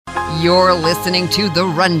You're listening to The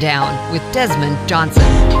Rundown with Desmond Johnson.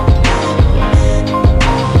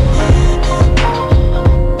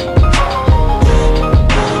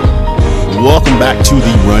 Welcome back to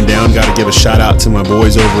The Rundown. Got to give a shout out to my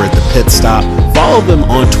boys over at The Pit Stop. Follow them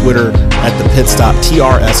on Twitter at The Pit Stop,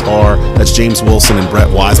 TRSR. That's James Wilson and Brett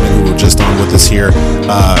Wiseman, who were just on with us here,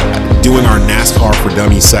 doing our NASCAR for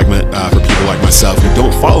Dummies segment for people like myself who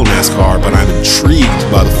don't follow NASCAR, but I'm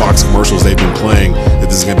intrigued by the Fox commercials they've been playing, that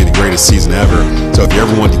this is going to be the greatest season ever. So if you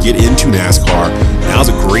ever want to get into NASCAR, now's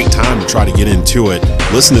a great time to try to get into it.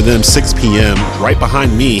 Listen to them 6 p.m. right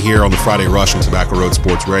behind me here on the Friday Rush on Tobacco Road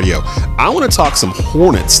Sports Radio. I want to talk some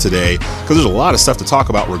Hornets today because there's a lot of stuff to talk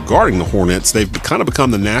about regarding the Hornets. They've kind of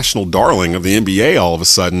become the national darling of the NBA all of a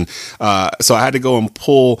sudden. So I had to go and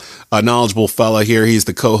pull a knowledgeable fella here. He's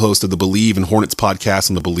the co-host of the Believe in Hornets podcast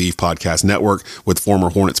on the Believe Podcast Network with former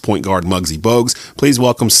Hornets point guard Muggsy Bogues. Please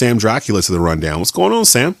welcome Sam Dracula to the Rundown. What's going on,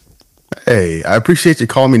 Sam? Hey, I appreciate you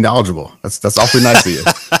calling me knowledgeable. That's awfully nice of you.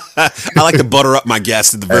 I like to butter up my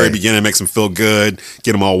guests at the very beginning, makes them feel good,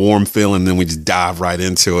 get them all warm feeling, and then we just dive right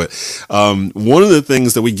into it. One of the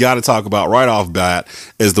things that we got to talk about right off bat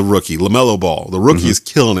is the rookie, LaMelo Ball. The rookie is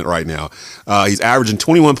killing it right now. He's averaging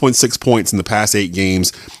 21.6 points in the past 8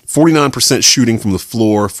 games, 49% shooting from the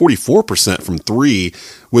floor, 44% from three.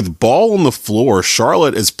 With Ball on the floor,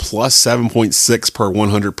 Charlotte is plus 7.6 per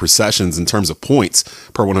 100 possessions in terms of points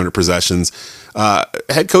per 100 possessions.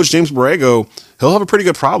 Head coach James Borrego, he'll have a pretty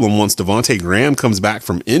good problem once Devontae Graham comes back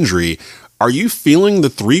from injury. Are you feeling the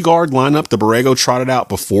 3-guard lineup that Borrego trotted out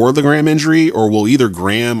before the Graham injury, or will either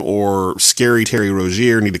Graham or scary Terry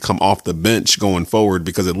Rozier need to come off the bench going forward,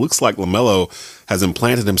 because it looks like LaMelo has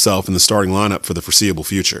implanted himself in the starting lineup for the foreseeable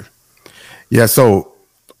future? Yeah, so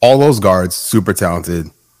all those guards, super talented,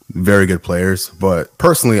 very good players, but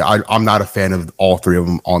personally, I'm not a fan of all 3 of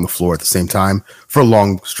them on the floor at the same time for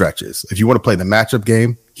long stretches. If you want to play the matchup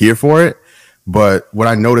game, here for it. But what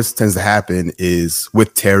I notice tends to happen is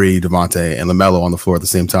with Terry, Devontae, and LaMelo on the floor at the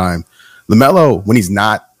same time, LaMelo, when he's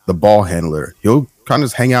not the ball handler, he'll kind of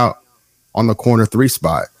just hang out on the corner 3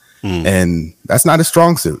 spot. And that's not his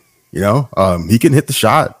strong suit. You know, he can hit the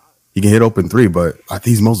shot. He can hit open 3, but I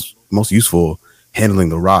think he's most useful handling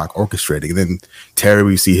the rock, orchestrating. And then Terry,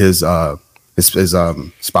 we see his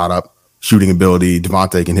spot up shooting ability.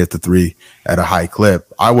 Devontae can hit the 3 at a high clip.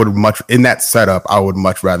 In that setup, I would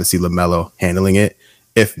much rather see LaMelo handling it.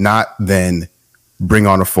 If not, then bring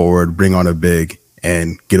on a forward, bring on a big,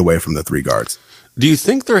 and get away from the 3 guards. Do you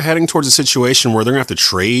think they're heading towards a situation where they're going to have to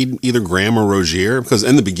trade either Graham or Rozier? Because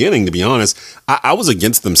in the beginning, to be honest, I was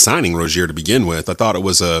against them signing Rozier to begin with. I thought it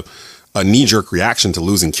was a knee-jerk reaction to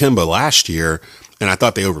losing Kemba last year, and I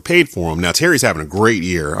thought they overpaid for him. Now, Terry's having a great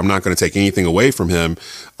year. I'm not going to take anything away from him.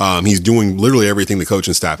 He's doing literally everything the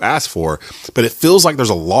coaching staff asked for, but it feels like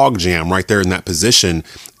there's a log jam right there in that position,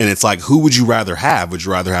 and it's like, who would you rather have? Would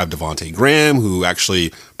you rather have Devontae Graham, who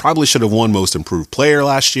actually probably should have won Most Improved Player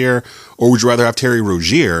last year, or would you rather have Terry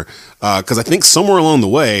Rozier? Because I think somewhere along the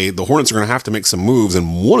way, the Hornets are going to have to make some moves,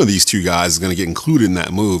 and one of these 2 guys is going to get included in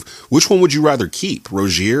that move. Which one would you rather keep,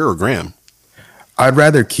 Rozier or Graham? I'd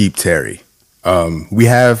rather keep Terry.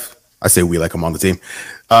 I say we like him on the team.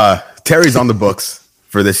 Terry's on the books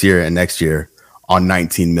for this year and next year on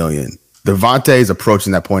 $19 million. Devontae is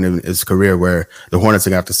approaching that point in his career where the Hornets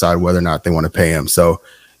are going to have to decide whether or not they want to pay him. So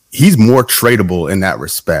he's more tradable in that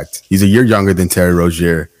respect. He's a year younger than Terry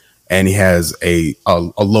Rozier, and he has a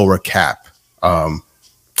lower cap,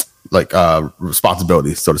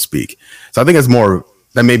 responsibility, so to speak. So I think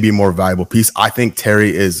that may be a more valuable piece. I think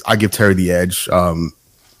I give Terry the edge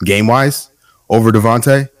game wise over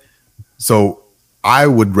Devontae. So I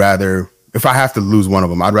would rather, if I have to lose one of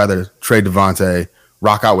them, I'd rather trade Devontae,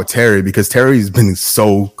 rock out with Terry, because Terry's been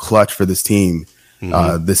so clutch for this team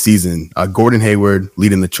this season. Gordon Hayward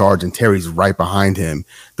leading the charge, and Terry's right behind him.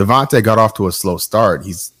 Devontae got off to a slow start.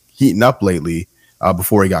 He's heating up lately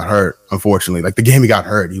before he got hurt, unfortunately. Like the game he got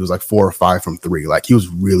hurt, he was like 4 or 5 from 3. Like he was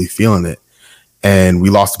really feeling it. And we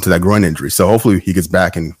lost him to that groin injury. So hopefully he gets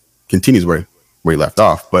back and continues where he left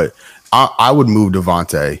off. But I would move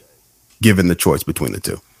Devontae given the choice between the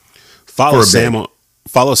 2. Follow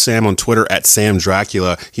Sam on Twitter at Sam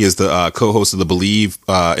Dracula. He is the co-host of the Believe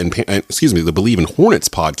in Hornets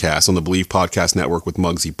podcast on the Believe Podcast Network with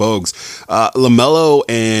Muggsy Bogues. LaMelo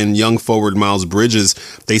and young forward Miles Bridges,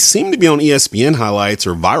 they seem to be on ESPN highlights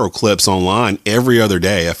or viral clips online every other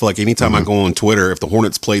day. I feel like anytime I go on Twitter, if the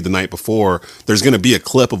Hornets played the night before, there's going to be a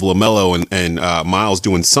clip of LaMelo and Miles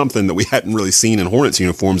doing something that we hadn't really seen in Hornets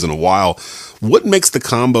uniforms in a while. What makes the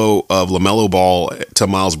combo of LaMelo Ball to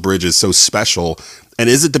Miles Bridges so special? And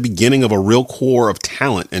is it the beginning of a real core of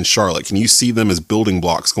talent in Charlotte? Can you see them as building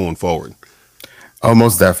blocks going forward? Oh,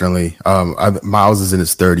 most definitely. Miles is in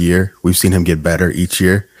his third year. We've seen him get better each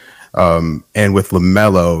year. And with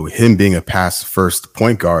LaMelo, him being a pass first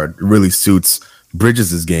point guard really suits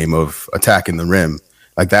Bridges' game of attacking the rim.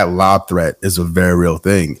 Like that lob threat is a very real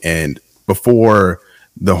thing. And before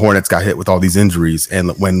the Hornets got hit with all these injuries,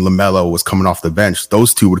 and when LaMelo was coming off the bench,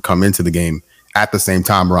 those two would come into the game at the same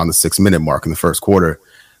time around the 6-minute mark in the first quarter.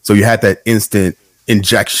 So you had that instant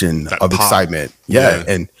injection of excitement. Yeah.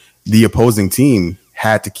 And the opposing team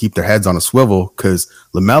had to keep their heads on a swivel because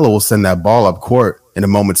LaMelo will send that ball up court in a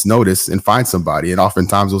moment's notice and find somebody. And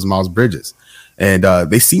oftentimes it was Miles Bridges. And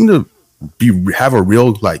they seem to have a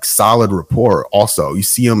real like solid rapport. Also, you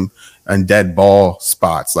see them on dead ball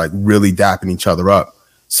spots, like really dapping each other up,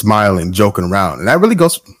 smiling, joking around. And that really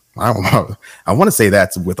goes, I don't know, I want to say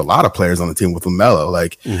that's with a lot of players on the team with LaMelo.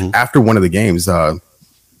 Like after one of the games,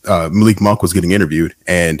 Malik Monk was getting interviewed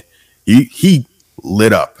and he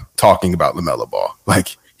lit up talking about LaMelo Ball.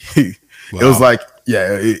 Like it was like,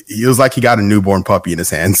 it was like he got a newborn puppy in his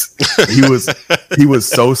hands. He was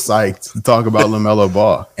so psyched to talk about LaMelo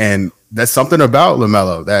Ball. And that's something about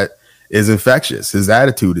LaMelo that is infectious. His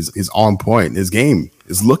attitude is on point. His game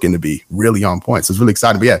is looking to be really on point. So it's really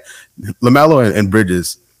exciting. But yeah, LaMelo and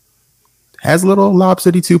Bridges has a little Lob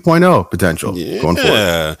City 2.0 potential going forward.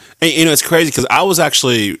 Yeah. And, it's crazy because I was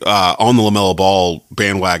actually on the LaMelo Ball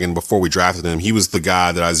bandwagon before we drafted him. He was the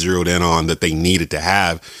guy that I zeroed in on that they needed to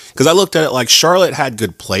have. Because I looked at it like Charlotte had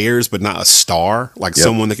good players, but not a star, like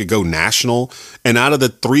someone that could go national. And out of the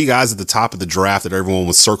three guys at the top of the draft that everyone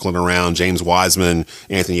was circling around, James Wiseman,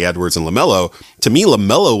 Anthony Edwards, and LaMelo, to me,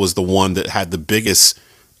 LaMelo was the one that had the biggest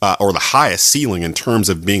or the highest ceiling in terms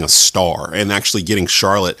of being a star and actually getting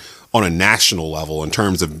Charlotte on a national level in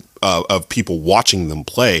terms of people watching them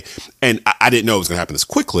play. And I didn't know it was going to happen this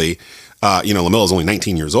quickly. LaMelo's only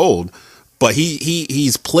 19 years old, but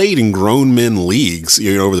he's played in grown men leagues,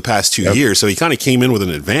 over the past 2 years. So he kind of came in with an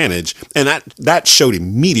advantage, and that showed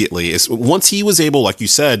immediately. Once he was able, like you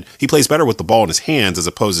said, he plays better with the ball in his hands as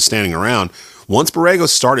opposed to standing around. Once Borrego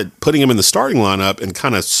started putting him in the starting lineup and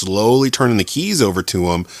kind of slowly turning the keys over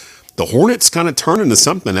to him, the Hornets kind of turned into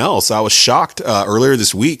something else. I was shocked earlier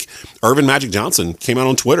this week. Irvin Magic Johnson came out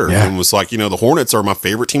on Twitter and was like, the Hornets are my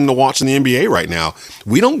favorite team to watch in the NBA right now.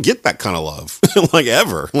 We don't get that kind of love, like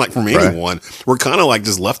ever, like from anyone. We're kind of like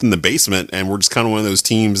just left in the basement, and we're just kind of one of those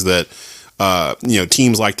teams that,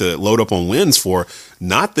 teams like to load up on wins for.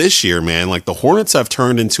 Not this year, man. Like the Hornets have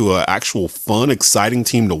turned into an actual fun, exciting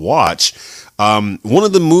team to watch. One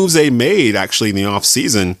of the moves they made actually in the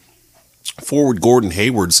offseason, forward Gordon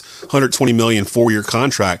Hayward's $120 million 4-year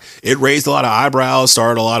contract. It raised a lot of eyebrows,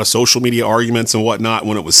 started a lot of social media arguments and whatnot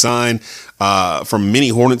when it was signed from many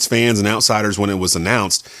Hornets fans and outsiders when it was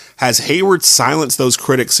announced. Has Hayward silenced those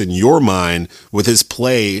critics in your mind with his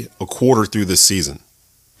play a quarter through this season?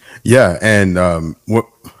 Yeah, and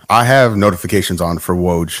I have notifications on for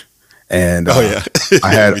Woj, and I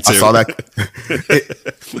saw that.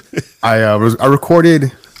 I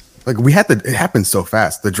recorded. Like it happened so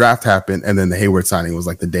fast. The draft happened, and then the Hayward signing was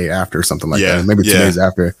like the day after or something like that, maybe 2 days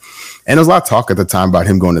after. And there was a lot of talk at the time about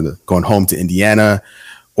him going home to Indiana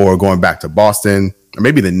or going back to Boston, or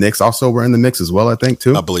maybe the Knicks also were in the mix as well. I think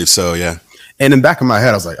too. I believe so. Yeah. And in the back of my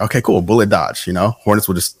head, I was like, okay, cool, bullet dodge. Hornets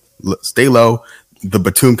will just stay low. The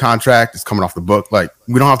Batum contract is coming off the book. Like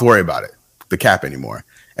we don't have to worry about it, the cap anymore.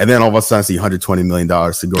 And then all of a sudden, I see $120 million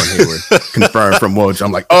to Gordon Hayward confirmed from Woj.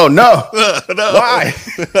 I'm like, oh no, why?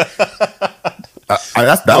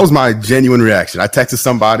 That was my genuine reaction. I texted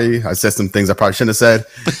somebody. I said some things I probably shouldn't have said,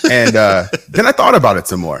 and then I thought about it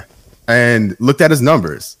some more and looked at his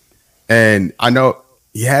numbers. And I know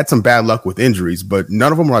he had some bad luck with injuries, but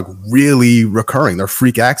none of them were like really recurring. They're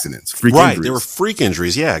freak accidents, injuries. They were freak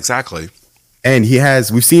injuries. Yeah, exactly. And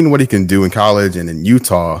we've seen what he can do in college and in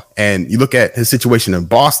Utah. And you look at his situation in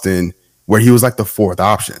Boston, where he was like the fourth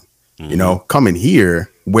option, coming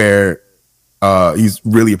here where he's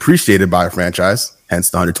really appreciated by a franchise,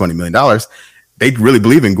 hence the $120 million. They really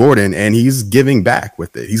believe in Gordon, and he's giving back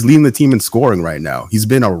with it. He's leading the team in scoring right now. He's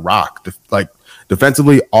been a rock, like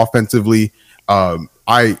defensively, offensively.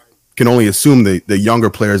 I can only assume the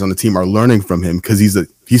younger players on the team are learning from him because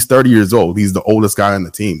he's 30 years old. He's the oldest guy on the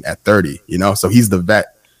team at 30, so he's the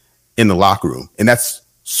vet in the locker room. And that's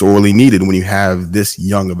sorely needed when you have this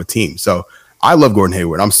young of a team. So I love Gordon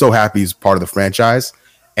Hayward. I'm so happy he's part of the franchise.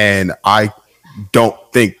 And I don't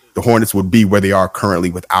think the Hornets would be where they are currently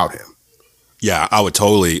without him. Yeah, I would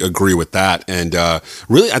totally agree with that. And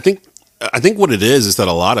really, I think what it is that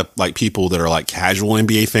a lot of like people that are like casual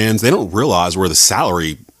NBA fans, they don't realize where the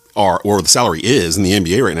salary are, or the salary is in the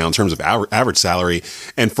NBA right now in terms of average salary,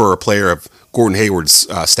 and for a player of Gordon Hayward's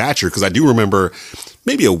stature. Because I do remember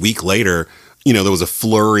maybe a week later, there was a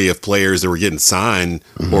flurry of players that were getting signed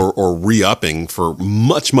or re-upping for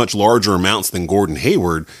much, much larger amounts than Gordon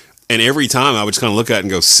Hayward. And every time I would just kind of look at it and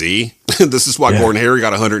go, see, this is why Gordon Hayward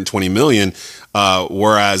got $120 million.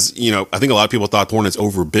 Whereas, I think a lot of people thought the Hornets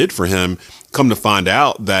overbid for him. Come to find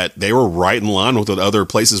out that they were right in line with what other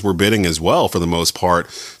places were bidding as well for the most part.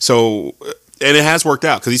 So, and it has worked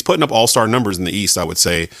out because he's putting up all-star numbers in the East, I would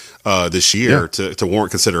say, this year to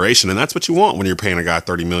warrant consideration. And that's what you want when you're paying a guy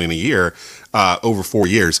 $30 million a year over 4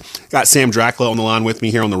 years. Got Sam Dracula on the line with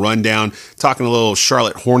me here on the Rundown, talking a little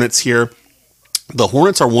Charlotte Hornets here. The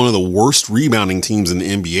Hornets are one of the worst rebounding teams in the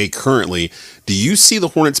NBA currently. Do you see the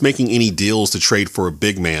Hornets making any deals to trade for a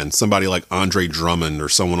big man, somebody like Andre Drummond or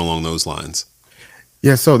someone along those lines?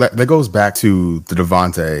 Yeah, so that goes back to the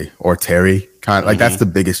Devontae or Terry kind of like that's the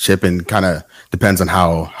biggest chip, and kind of depends on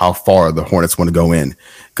how far the Hornets want to go in.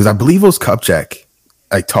 Because I believe it was Kupchak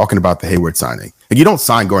like talking about the Hayward signing. Like, you don't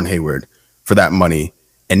sign Gordon Hayward for that money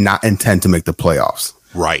and not intend to make the playoffs,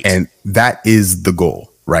 right? And that is the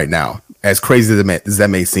goal right now. As crazy as that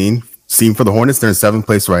may seem for the Hornets, they're in 7th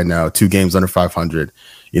place right now, 2 games under 500.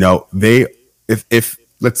 They if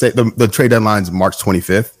let's say the trade deadline's March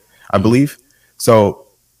 25th, I believe. So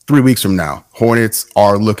 3 weeks from now, Hornets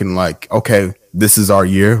are looking like, okay, this is our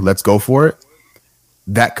year. Let's go for it.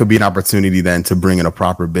 That could be an opportunity then to bring in a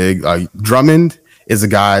proper big. Drummond is a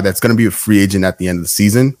guy that's going to be a free agent at the end of the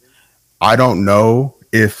season. I don't know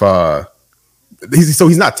if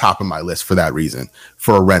he's not top of my list for that reason,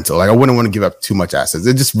 for a rental. Like, I wouldn't want to give up too much assets.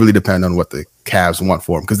 It just really depends on what the Cavs want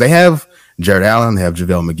for him, because they have Jared Allen, they have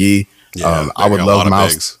JaVale McGee. I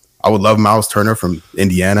would love Miles Turner from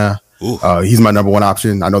Indiana. He's my number one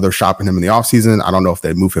option. I know they're shopping him in the offseason. I don't know if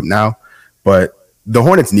they move him now, but the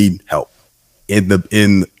Hornets need help in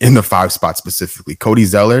the 5 spot specifically. Cody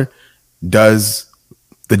Zeller does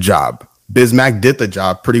the job. Bismack did the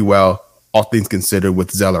job pretty well, all things considered,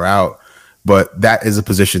 with Zeller out. But that is a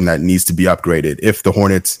position that needs to be upgraded.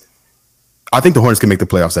 I think the Hornets can make the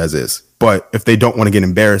playoffs as is. But if they don't want to get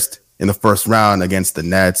embarrassed in the first round against the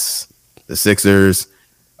Nets, the Sixers,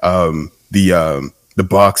 the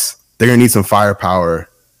Bucks, they're going to need some firepower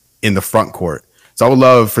in the front court. So I would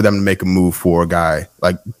love for them to make a move for a guy,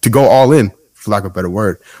 like, to go all in, for lack of a better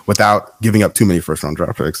word, without giving up too many first-round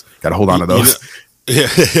draft picks. Got to hold on to those. Yeah.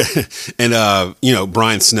 And,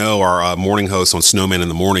 Brian Snow, our morning host on Snowman in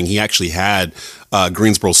the Morning, he actually had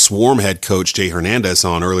Greensboro Swarm head coach Jay Hernandez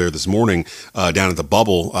on earlier this morning down at the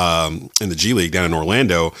Bubble in the G League down in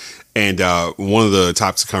Orlando. And one of the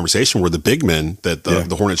topics of conversation were the big men that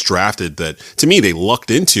the Hornets drafted that, to me, they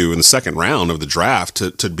lucked into in the second round of the draft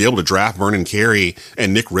to be able to draft Vernon Carey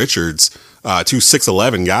and Nick Richards, 2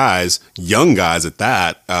 6'11" guys, young guys at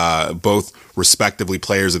that, both respectively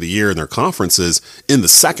players of the year in their conferences in the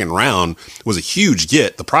second round, was a huge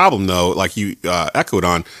get. The problem, though, like you echoed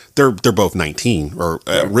on, they're both 19, or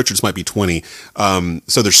Richards might be 20.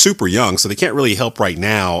 So they're super young, so they can't really help right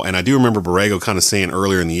now. And I do remember Borrego kind of saying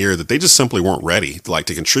earlier in the year that they just simply weren't ready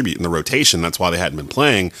to contribute in the rotation. That's why they hadn't been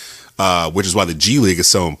playing, which is why the G League is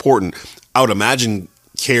so important. I would imagine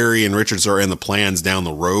Carey and Richards are in the plans down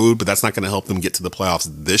the road, but that's not going to help them get to the playoffs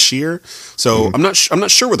this year. So I'm not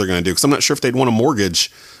sure what they're going to do, because I'm not sure if they'd want to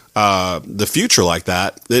mortgage the future like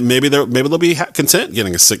that. Maybe they'll be content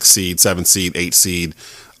getting a 6 seed, 7 seed, 8 seed,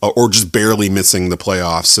 or just barely missing the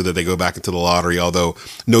playoffs so that they go back into the lottery. Although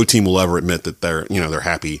no team will ever admit that they're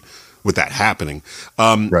happy with that happening.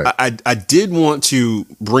 Right. I did want to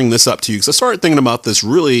bring this up to you because I started thinking about this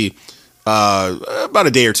really. About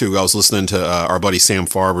a day or two ago, I was listening to our buddy Sam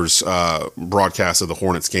Farber's broadcast of the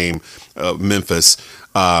Hornets game, Memphis,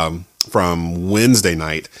 from Wednesday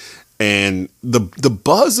night, and the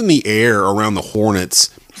buzz in the air around the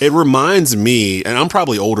Hornets. It reminds me, and I'm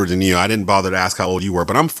probably older than you. I didn't bother to ask how old you were,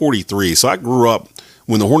 but I'm 43, so I grew up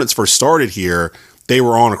when the Hornets first started here. They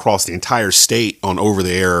were on across the entire state on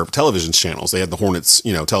over-the-air television channels. They had the Hornets,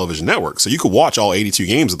 television network. So you could watch all 82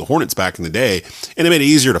 games of the Hornets back in the day, and it made it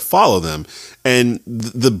easier to follow them. And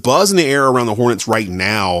the buzz in the air around the Hornets right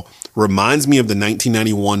now reminds me of the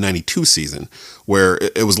 1991-92 season, where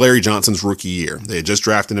it was Larry Johnson's rookie year. They had just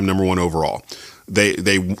drafted him number 1 overall.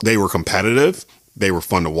 They were competitive. They were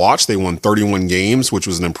fun to watch. They won 31 games, which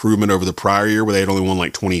was an improvement over the prior year where they had only won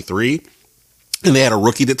 23. And they had a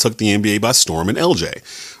rookie that took the NBA by storm in LJ.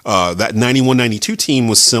 That 91-92 team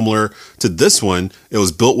was similar to this one. It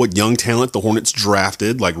was built with young talent the Hornets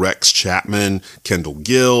drafted, like Rex Chapman, Kendall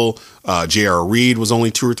Gill, J.R. Reed was only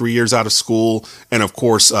 2 or 3 years out of school, and of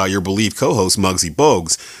course, your beloved co-host, Muggsy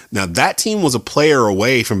Bogues. Now, that team was a player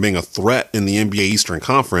away from being a threat in the NBA Eastern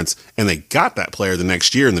Conference, and they got that player the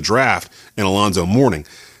next year in the draft in Alonzo Mourning.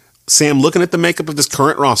 Sam, looking at the makeup of this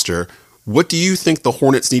current roster, what do you think the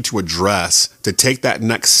Hornets need to address to take that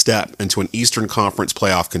next step into an Eastern Conference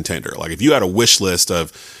playoff contender? Like, if you had a wish list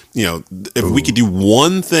of, if we could do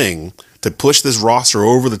one thing to push this roster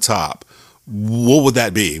over the top, what would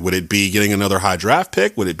that be? Would it be getting another high draft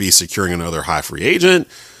pick? Would it be securing another high free agent?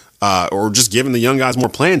 Or just giving the young guys more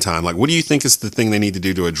playing time? Like, what do you think is the thing they need to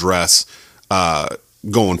do to address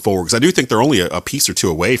going forward? Because I do think they're only a piece or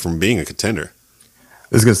two away from being a contender.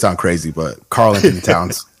 This is going to sound crazy, but Karl-Anthony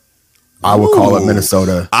Towns. I would call it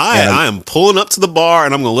Minnesota. I am pulling up to the bar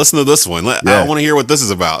and I'm going to listen to this one. I want to hear what this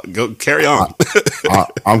is about. Go carry on.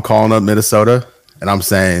 I'm calling up Minnesota and I'm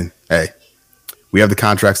saying, hey, we have the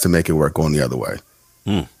contracts to make it work going the other way.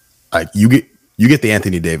 Like you get the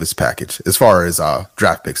Anthony Davis package as far as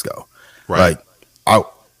draft picks go. Right. Like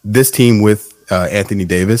this team with Anthony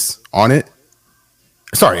Davis on it.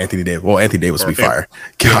 Sorry, Anthony Davis. Well, Anthony Davis will be fire.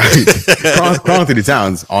 Karl-Anthony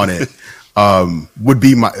Towns on it.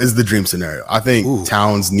 Is the dream scenario. I think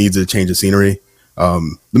Towns needs a change of scenery.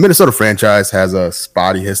 The Minnesota franchise has a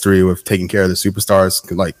spotty history with taking care of the superstars,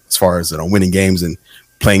 like as far as winning games and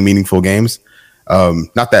playing meaningful games.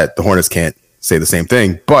 Not that the Hornets can't say the same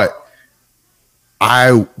thing, but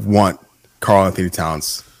I want Karl-Anthony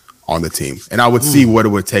Towns on the team, and I would see what it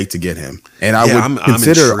would take to get him, and I would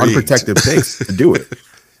consider unprotected picks to do it.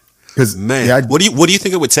 Because what do you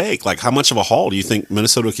think it would take? Like, how much of a haul do you think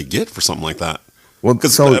Minnesota could get for something like that? Well,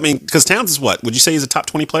 because Towns is what? Would you say he's a top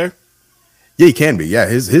 20 player? Yeah, he can be. Yeah,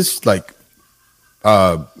 his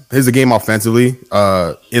a game offensively,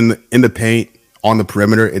 in the paint, on the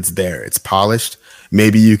perimeter, it's there. It's polished.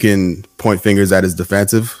 Maybe you can point fingers at his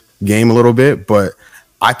defensive game a little bit, but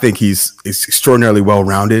I think he's extraordinarily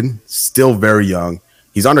well-rounded. Still very young.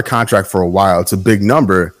 He's under contract for a while. It's a big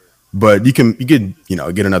number. But you could get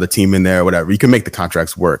another team in there or whatever. You can make the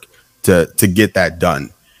contracts work to get that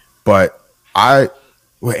done. But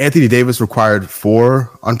Anthony Davis required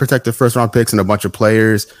 4 unprotected first round picks and a bunch of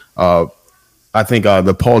players. I think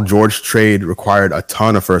the Paul George trade required a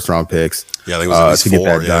ton of first round picks. Yeah, I think it was at least to 4,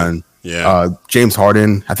 get that done. Yeah. James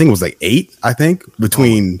Harden, I think it was like 8. I think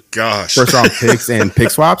between first round picks and pick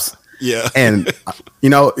swaps. Yeah. And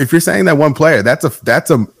if you're saying that one player, that's a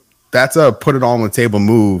put it all on the table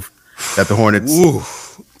move. That the Hornets,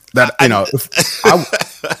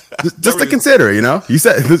 just to consider, you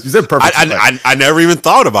said perfect. I never even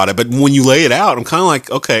thought about it, but when you lay it out, I'm kind of like,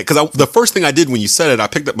 okay, because the first thing I did when you said it, I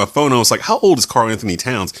picked up my phone and I was like, how old is Karl-Anthony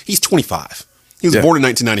Towns? He's 25. He was born in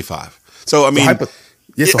 1995. So I mean,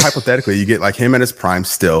 so hypothetically, you get like him at his prime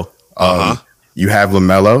still. You have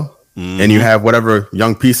LaMelo. And you have whatever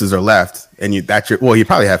young pieces are left, and you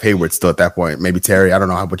probably have Hayward still at that point. Maybe Terry. I don't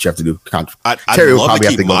know what you have to do. Terry will probably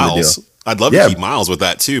have to go on the deal. I'd love to keep Miles with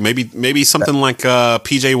that too. Maybe something like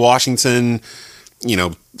PJ Washington.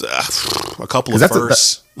 A couple of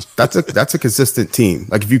firsts. That's a consistent team.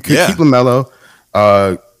 Like if you could keep LaMelo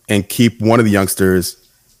and keep one of the youngsters,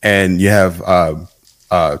 and you have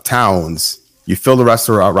Towns, you fill the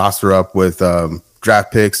roster up with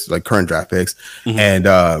draft picks, like current draft picks, and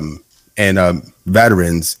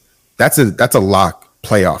veterans. That's a lock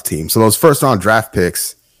playoff team. So those first round draft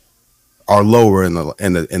picks are lower in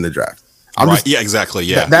the draft. Exactly.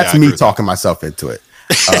 Yeah, that's me talking myself into it.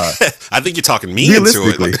 I think you're talking me into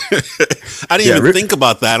it. Like, I didn't even think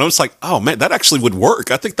about that. I was like, oh man, that actually would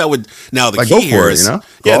work. I think that would. Now the key here is,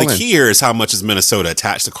 the key here is how much is Minnesota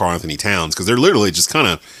attached to Karl-Anthony Towns, because they're literally just kind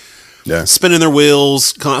of spinning their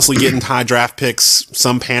wheels, constantly getting high draft picks.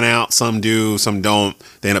 Some pan out, some do, some don't.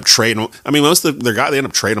 They end up trading them. I mean, most of their guys, they end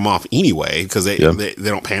up trading them off anyway because they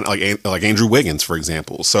don't pan, like Andrew Wiggins, for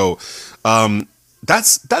example. So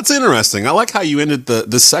that's interesting. I like how you ended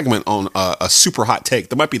this segment on a super hot take.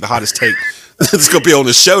 That might be the hottest take that's going to be on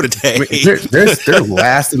the show today. They're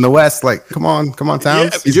last in the West. Like, come on,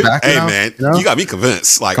 Towns. He's back now. Man, you got me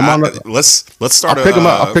convinced. Like, let's start. I'll pick him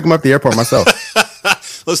up. I'll pick him up at the airport myself.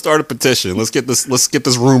 Let's start a petition. Let's get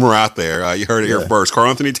this rumor out there. You heard it here first.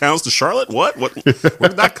 Karl-Anthony Towns to Charlotte? What? Where did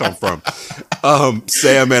that come from?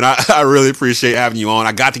 Sam, man, I really appreciate having you on.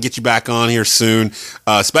 I got to get you back on here soon,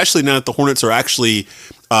 especially now that the Hornets are actually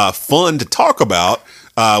fun to talk about.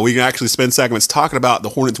 we can actually spend segments talking about the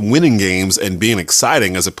Hornets winning games and being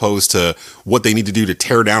exciting as opposed to what they need to do to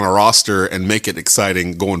tear down a roster and make it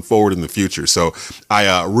exciting going forward in the future. So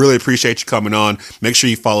I really appreciate you coming on. Make sure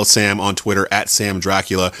you follow Sam on Twitter at Sam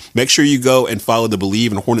Dracula. Make sure you go and follow the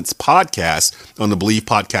Believe in Hornets podcast on the Believe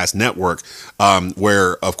Podcast Network,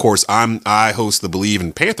 where, of course, I host the Believe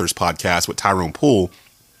in Panthers podcast with Tyrone Poole.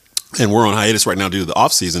 And we're on hiatus right now due to the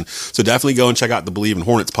off season. So definitely go and check out the Believe in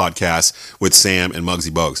Hornets podcast with Sam and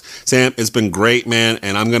Muggsy Bogues. Sam, it's been great, man.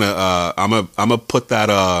 And I'm gonna put that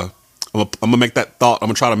I'm gonna make that thought. I'm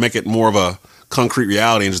gonna try to make it more of a concrete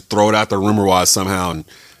reality and just throw it out there rumor wise somehow and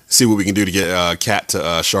see what we can do to get Cat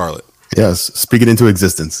to Charlotte. Yes, speak it into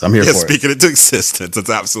existence. I'm here for it. Speak it into existence. That's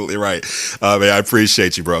absolutely right. Man, I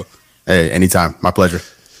appreciate you, bro. Hey, anytime. My pleasure.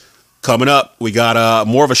 Coming up, we got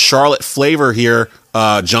more of a Charlotte flavor here.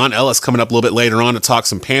 John Ellis coming up a little bit later on to talk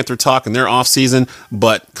some Panther talk in their offseason.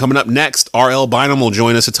 But coming up next, R.L. Bynum will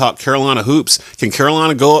join us to talk Carolina hoops. Can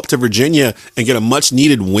Carolina go up to Virginia and get a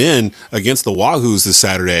much-needed win against the Wahoos this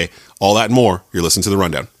Saturday? All that and more. You're listening to The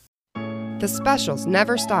Rundown. The specials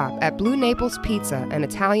never stop at Blue Naples Pizza, an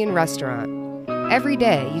Italian restaurant. Every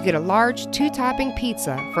day, you get a large 2-topping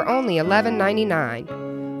pizza for only $11.99.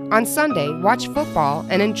 On Sunday, watch football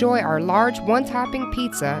and enjoy our large 1-topping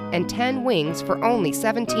pizza and 10 wings for only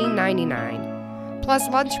 $17.99. Plus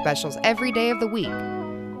lunch specials every day of the week.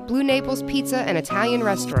 Blue Naples Pizza and Italian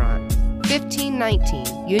Restaurant,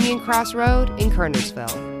 1519 Union Cross Road in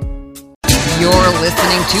Kernersville. You're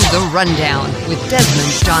listening to The Rundown with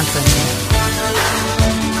Desmond Johnson.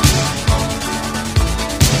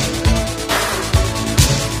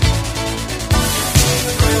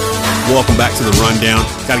 Welcome back to The Rundown.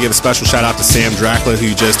 Got to give a special shout out to Sam Dracula, who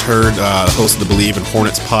you just heard, host of the Believe in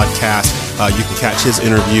Hornets podcast. You can catch his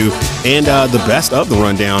interview and the best of The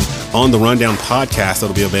Rundown on the Rundown podcast.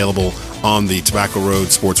 That'll be available on the Tobacco Road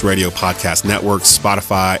Sports Radio Podcast Network,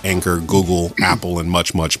 Spotify, Anchor, Google, Apple, and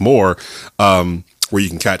much, much more, where you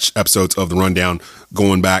can catch episodes of The Rundown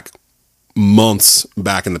going back months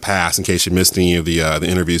back in the past, in case you missed any of the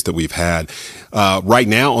interviews that we've had. Right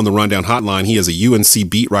now on the Rundown hotline, he is a UNC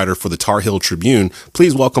beat writer for the Tar Heel Tribune.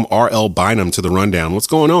 Please welcome R.L. Bynum to the Rundown. What's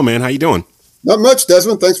going on, man? How you doing? Not much,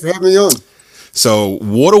 Desmond. Thanks for having me on. So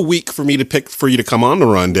what a week for me to pick for you to come on the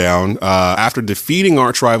Rundown. After defeating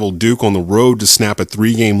arch rival Duke on the road to snap a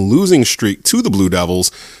 3-game losing streak to the Blue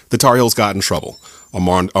Devils, the Tar Heels got in trouble.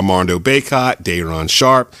 Armando Bacot, Day'Ron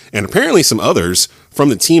Sharpe, and apparently some others from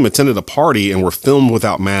the team attended a party and were filmed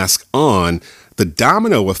without masks on. The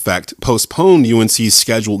domino effect postponed UNC's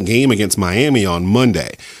scheduled game against Miami on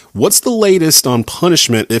Monday. What's the latest on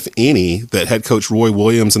punishment, if any, that head coach Roy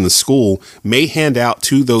Williams and the school may hand out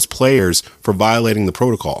to those players for violating the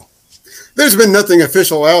protocol? There's been nothing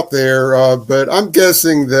official out there, but I'm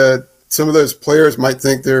guessing that some of those players might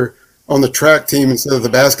think they're on the track team instead of the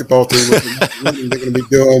basketball team, which is what they're going to be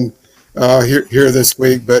doing here this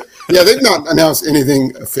week. But yeah, they've not announced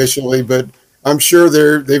anything officially, but I'm sure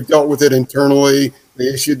they've dealt with it internally. They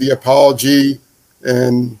issued the apology,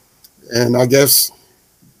 and I guess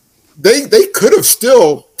they could have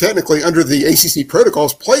still technically under the ACC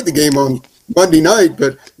protocols played the game on Monday night,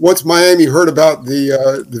 but once Miami heard about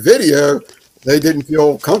the video, they didn't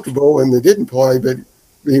feel comfortable and they didn't play. But I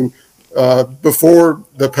mean, before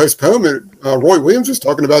the postponement, Roy Williams was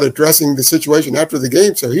talking about addressing the situation after the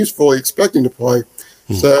game, so he's fully expecting to play.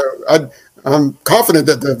 So I'm confident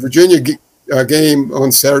that the Virginia game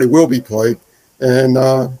on Saturday will be played, and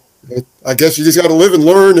I guess you just got to live and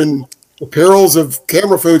learn in the perils of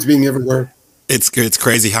camera phones being everywhere. It's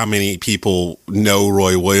crazy how many people know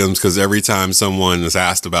Roy Williams, because every time someone is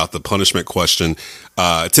asked about the punishment question,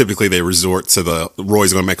 typically they resort to the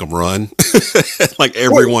Roy's going to make them run. Like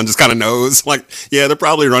everyone just kind of knows. Like, yeah, they're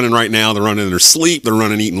probably running right now. They're running in their sleep. They're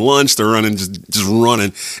running eating lunch. They're running just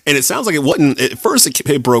running. And it sounds like it wasn't. At first,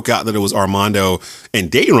 it broke out that it was Armando and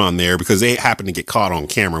Day'Ron there because they happened to get caught on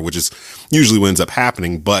camera, which is usually what ends up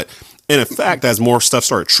happening. But in effect, as more stuff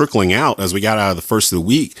started trickling out as we got out of the first of the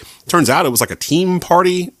week, turns out it was like a team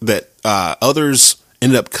party that others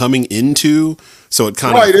ended up coming into. So it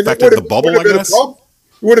kind of affected the bubble, I guess. It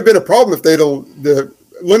would have been a problem if they'd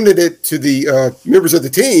limited it to the members of the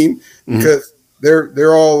team, because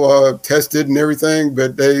they're all tested and everything,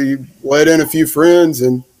 but they let in a few friends,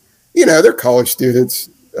 and they're college students.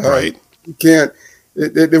 Right. You can't.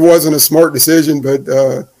 It wasn't a smart decision, but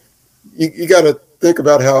you got to think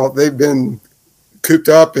about how they've been cooped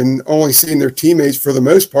up and only seen their teammates for the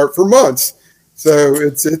most part for months. So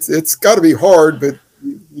it's got to be hard, but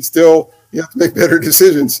you have to make better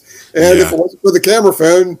decisions. And if it wasn't for the camera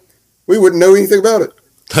phone, we wouldn't know anything about it.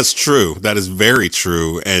 That's true. That is very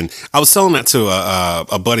true. And I was telling that to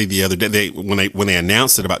a buddy the other day. When they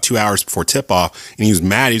announced it about 2 hours before tip off, and he was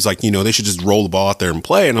mad. He was like, they should just roll the ball out there and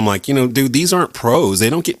play. And I'm like, dude, these aren't pros. They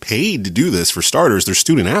don't get paid to do this. For starters, they're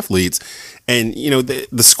student athletes. And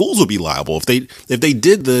the schools would be liable if they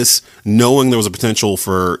did this knowing there was a potential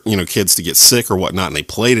for kids to get sick or whatnot, and they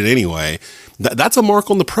played it anyway. That's a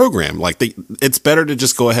mark on the program. Like it's better to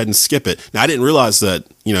just go ahead and skip it. Now I didn't realize that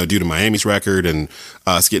due to Miami's record and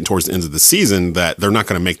us getting towards the end of the season that they're not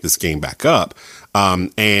going to make this game back up.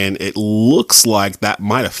 And it looks like that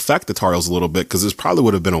might affect the Tar Heels a little bit because this probably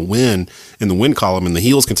would have been a win in the win column, and the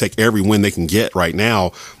Heels can take every win they can get right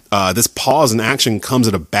now. This pause in action comes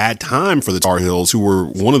at a bad time for the Tar Heels, who were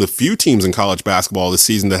one of the few teams in college basketball this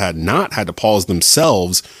season that had not had to pause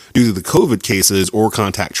themselves due to the COVID cases or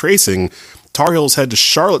contact tracing. Tar Heels head to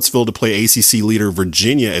Charlottesville to play ACC leader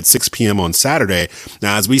Virginia at 6 p.m. on Saturday.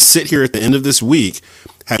 Now, as we sit here at the end of this week,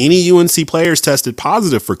 have any UNC players tested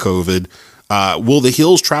positive for COVID? Will the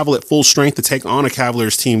Heels travel at full strength to take on a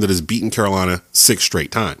Cavaliers team that has beaten Carolina 6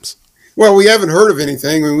 straight times? Well, we haven't heard of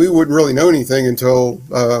anything, and we wouldn't really know anything until,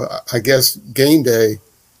 I guess, game day,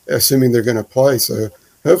 assuming they're going to play. So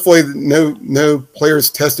hopefully no players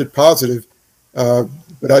tested positive.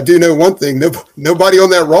 But I do know one thing. Nobody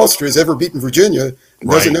on that roster has ever beaten Virginia,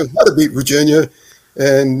 doesn't know how to beat Virginia.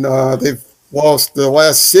 And they've lost the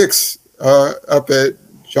last 6 up at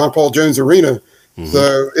John Paul Jones Arena. Mm-hmm.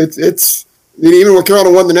 So it's even when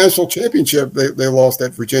Carolina won the national championship, they lost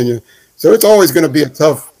at Virginia. So it's always going to be a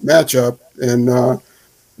tough matchup. And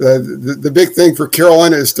the big thing for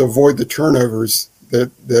Carolina is to avoid the turnovers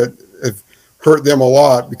that have hurt them a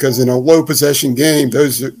lot, because in a low possession game,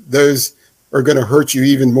 those are going to hurt you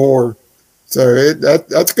even more. So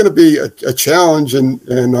that's going to be a challenge. And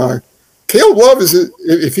Caleb Love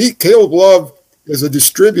Caleb Love is a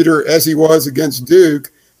distributor as he was against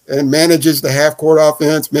Duke and manages the half court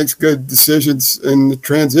offense, makes good decisions in the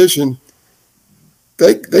transition.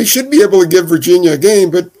 They should be able to give Virginia a game,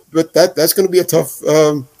 but that's going to be a tough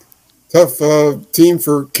team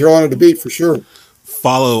for Carolina to beat for sure.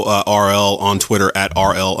 Follow RL on Twitter at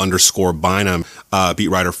RL_Bynum, beat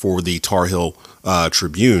writer for the Tar Heel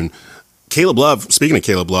Tribune. Caleb Love, speaking of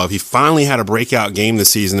Caleb Love, he finally had a breakout game this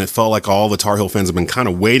season. It felt like all the Tar Heel fans have been kind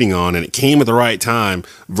of waiting on, and it came at the right time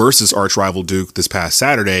versus arch rival Duke this past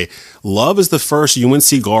Saturday. Love is the first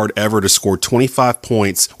UNC guard ever to score 25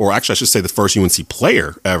 points, or actually I should say the first UNC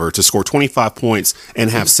player ever to score 25 points and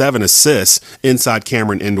have 7 assists inside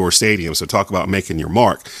Cameron Indoor Stadium. So talk about making your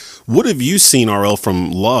mark. What have you seen, RL,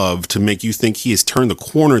 from Love to make you think he has turned the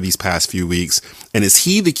corner these past few weeks? And is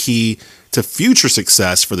he the key to future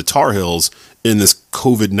success for the Tar Heels in this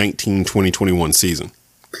COVID-19 2021 season?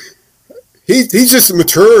 He's just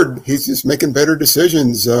matured. He's just making better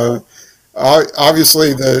decisions.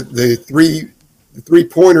 Obviously, the three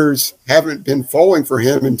pointers haven't been falling for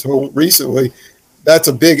him until recently. That's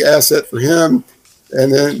a big asset for him.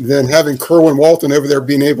 And then having Kerwin Walton over there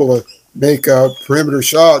being able to make perimeter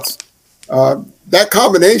shots, that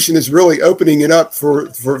combination is really opening it up for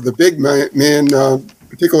the big men,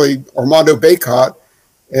 particularly Armando Bacot,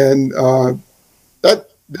 and that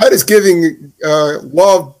is giving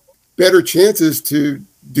Love better chances to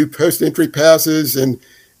do post-entry passes and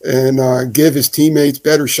give his teammates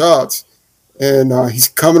better shots. And he's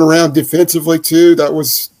coming around defensively too. That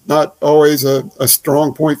was not always a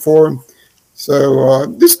strong point for him.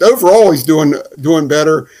 So just overall, he's doing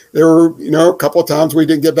better. There were a couple of times we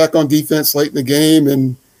didn't get back on defense late in the game,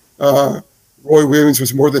 and Roy Williams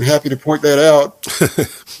was more than happy to point that out.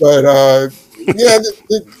 But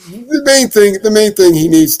the main thing he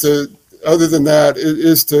needs to, other than that,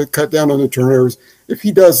 is to cut down on the turnovers. If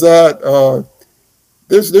he does that,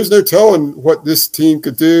 there's no telling what this team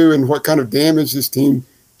could do and what kind of damage this team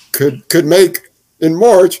could make in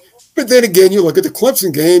March. But then again, you look at the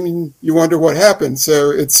Clemson game and you wonder what happened. So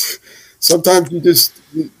it's sometimes these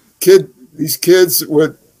kids who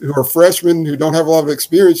are freshmen who don't have a lot of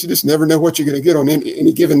experience, you just never know what you're going to get on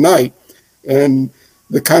any given night. And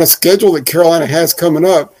the kind of schedule that Carolina has coming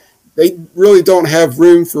up, they really don't have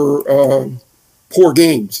room for poor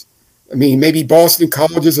games. I mean, maybe Boston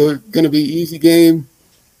College is going to be an easy game,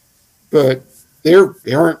 but there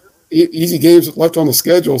aren't easy games left on the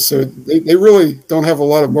schedule, so they really don't have a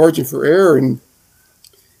lot of margin for error. And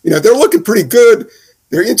they're looking pretty good.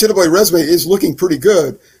 Their NCAA resume is looking pretty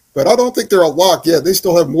good, but I don't think they're a lock yet. They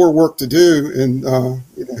still have more work to do. And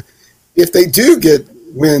if they do get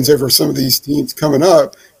wins over some of these teams coming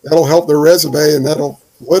up, that'll help their resume and that'll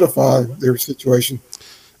solidify their situation.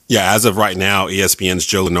 Yeah, as of right now, ESPN's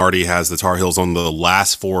Joe Lunardi has the Tar Heels on the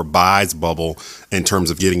last 4 buys bubble in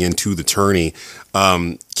terms of getting into the tourney.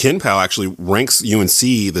 Ken Powell actually ranks UNC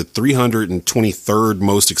the 323rd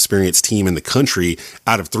most experienced team in the country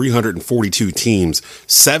out of 342 teams.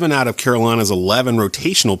 7 out of Carolina's 11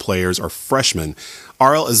 rotational players are freshmen.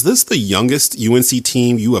 RL, is this the youngest UNC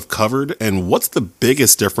team you have covered? And what's the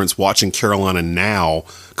biggest difference watching Carolina now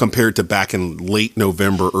compared to back in late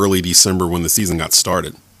November, early December when the season got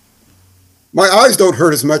started? My eyes don't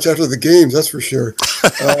hurt as much after the games, that's for sure.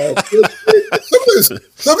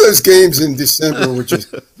 Some of those games in December were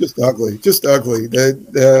just ugly.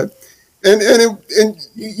 And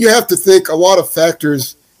you have to think a lot of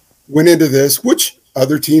factors went into this, which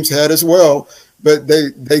other teams had as well. But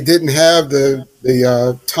they didn't have the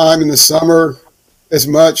time in the summer as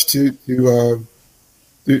much to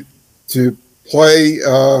play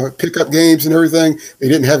pickup games and everything. They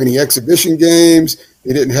didn't have any exhibition games.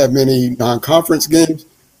 They didn't have many non-conference games.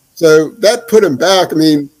 So that put them back. I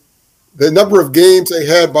mean, the number of games they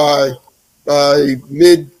had by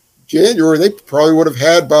mid-January, they probably would have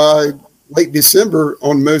had by late December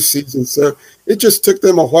on most seasons. So it just took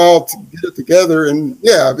them a while to get it together. And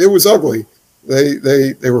yeah, it was ugly.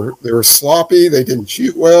 They were sloppy. They didn't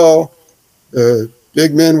shoot well. The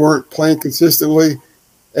big men weren't playing consistently.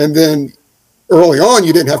 And then early on,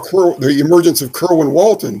 you didn't have the emergence of Kerwin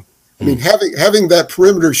Walton. I mean, having that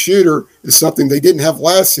perimeter shooter is something they didn't have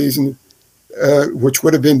last season, which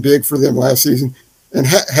would have been big for them last season. And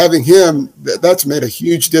having him, that's made a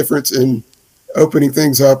huge difference in opening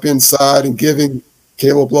things up inside and giving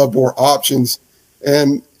Caleb Love more options.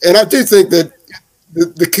 And I do think that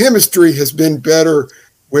the chemistry has been better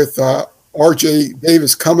with R.J.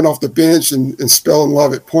 Davis coming off the bench and spelling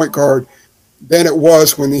Love at point guard than it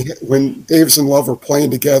was when Davis and Love were playing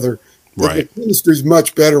together. Right. The chemistry is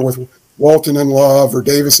much better with Walton and Love or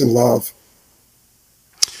Davis and Love.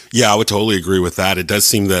 Yeah, I would totally agree with that. It does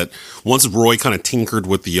seem that once Roy kind of tinkered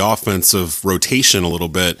with the offensive rotation a little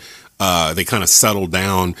bit, they kind of settled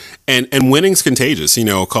down. And winning's contagious. You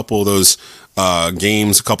know, a couple of those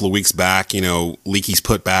games a couple of weeks back, you know, Leakey's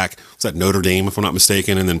put back, was that Notre Dame, if I'm not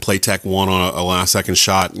mistaken, and then Playtech won on a last-second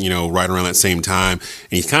shot, you know, right around that same time.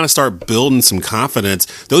 And you kind of start building some confidence.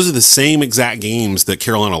 Those are the same exact games that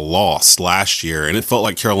Carolina lost last year, and it felt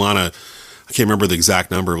like Carolina, I can't remember the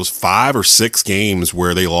exact number, it was 5 or 6 games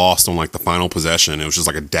where they lost on, like, the final possession. It was just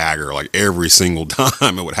like a dagger, like, every single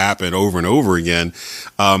time it would happen over and over again.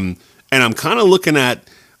 And I'm kind of looking at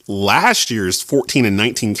last year's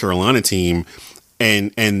 14-19 Carolina team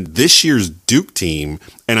and this year's Duke team,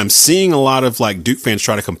 and I'm seeing a lot of like Duke fans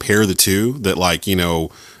try to compare the two, that like, you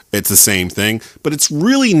know, it's the same thing, but it's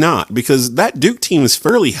really not, because that Duke team is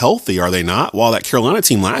fairly healthy, are they not? While that Carolina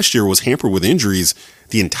team last year was hampered with injuries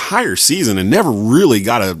the entire season and never really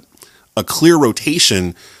got a clear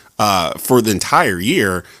rotation for the entire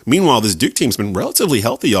year. Meanwhile, this Duke team's been relatively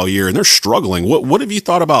healthy all year, and they're struggling. What have you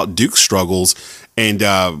thought about Duke's struggles, and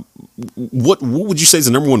what would you say is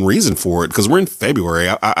the number one reason for it? Because we're in February.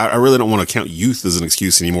 I really don't want to count youth as an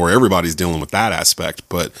excuse anymore. Everybody's dealing with that aspect.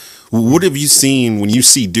 But what have you seen when you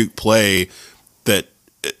see Duke play that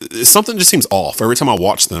something just seems off every time I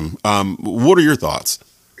watch them? What are your thoughts?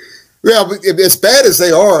 Yeah, but as bad as they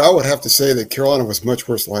are, I would have to say that Carolina was much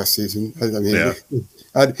worse last season. I mean, yeah.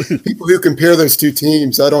 People who compare those two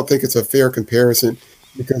teams, I don't think it's a fair comparison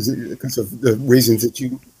because of the reasons that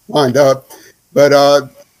you lined up. But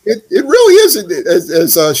it really is,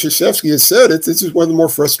 as Krzyzewski has said, this is one of the more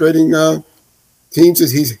frustrating teams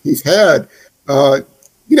that he's had.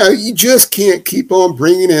 You know, you just can't keep on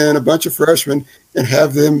bringing in a bunch of freshmen and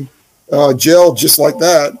have them gel just like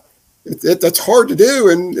that. That's hard to do,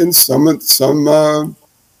 and some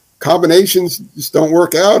combinations just don't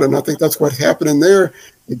work out, and I think that's what's happening there.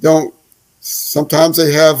 Sometimes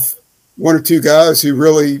they have one or two guys who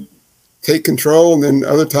really take control, and then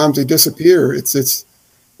other times they disappear. And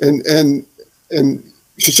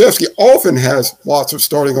Krzyzewski often has lots of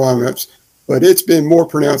starting lineups, but it's been more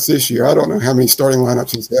pronounced this year. I don't know how many starting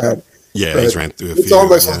lineups he's had. Yeah, he's ran through a few. It's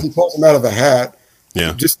almost like he pulls them out of a hat.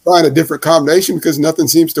 Yeah, just find a different combination because nothing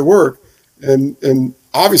seems to work. And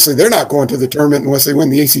obviously they're not going to the tournament unless they win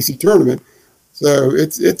the ACC tournament. So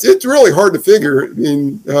it's really hard to figure. I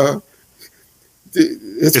mean,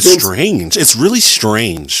 it's strange. It's really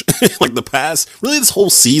strange. Like this whole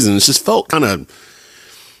season, it's just felt kind of,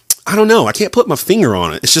 I don't know. I can't put my finger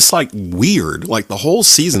on it. It's just like weird. Like the whole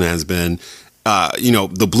season has been, you know,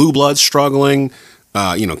 the blue bloods struggling.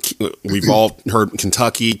 You know, we've all heard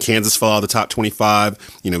Kentucky, Kansas fell out of the top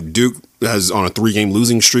 25. You know, Duke is on a 3-game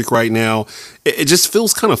losing streak right now. It just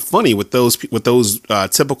feels kind of funny with those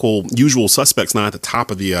typical usual suspects not at the top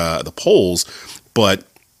of the polls. But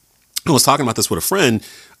I was talking about this with a friend.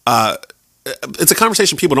 it's a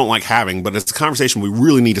conversation people don't like having, but it's a conversation we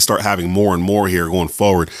really need to start having more and more here going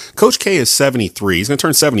forward. Coach K is 73. He's going to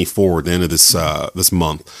turn 74 at the end of this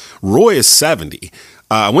month. Roy is 70.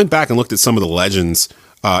 I went back and looked at some of the legends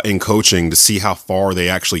in coaching to see how far they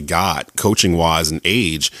actually got coaching-wise in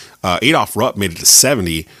age. Adolph Rupp made it to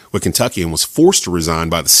 70 with Kentucky and was forced to resign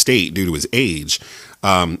by the state due to his age.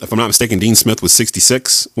 If I'm not mistaken, Dean Smith was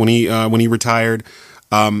 66 when he retired.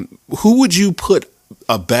 Who would you put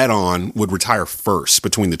a bet on would retire first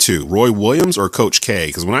between the two, Roy Williams or Coach K?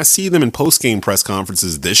 Because when I see them in post-game press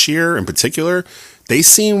conferences this year in particular, they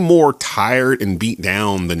seem more tired and beat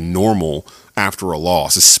down than normal after a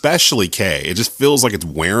loss, especially K. It just feels like it's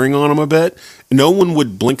wearing on him a bit. No one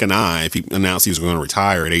would blink an eye if he announced he was going to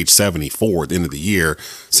retire at age 74 at the end of the year.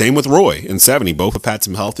 Same with Roy in 70. Both have had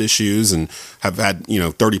some health issues and have had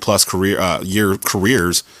 30-plus year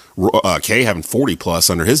careers. K having 40-plus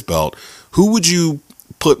under his belt. Who would you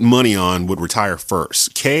put money on would retire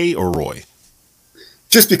first, K or Roy?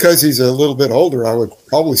 Just because he's a little bit older, I would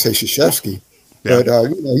probably say Krzyzewski. Yeah. But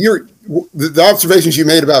the observations you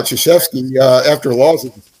made about Krzyzewski after a loss,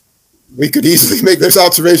 we could easily make those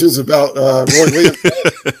observations about Roy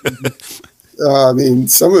Williams. I mean,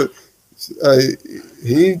 some of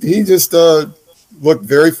he just looked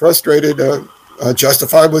very frustrated,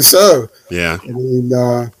 justifiably so. Yeah. I mean,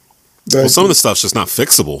 well, some of the stuff's just not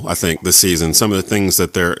fixable, I think, this season. Some of the things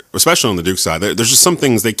that they're, especially on the Duke side, there's just some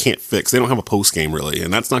things they can't fix. They don't have a post game really,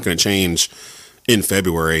 and that's not going to change in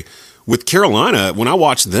February. With Carolina, when I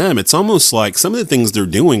watch them, it's almost like some of the things they're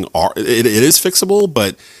doing it is fixable,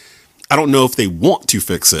 but I don't know if they want to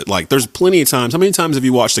fix it. Like, there's plenty of times. How many times have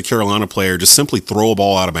you watched a Carolina player just simply throw a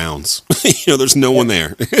ball out of bounds? There's no one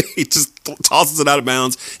there. He just tosses it out of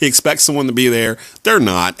bounds. He expects someone to be there. They're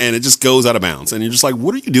not, and it just goes out of bounds. And you're just like,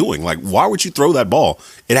 what are you doing? Like, why would you throw that ball?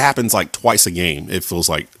 It happens like twice a game, it feels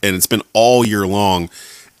like, and it's been all year long.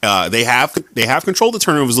 They have controlled the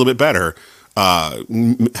turnovers a little bit better.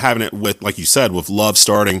 Having it with, like you said, with Love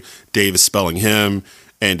starting, Davis spelling him,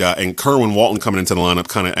 and Kerwin Walton coming into the lineup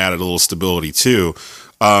kind of added a little stability too.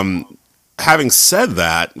 Having said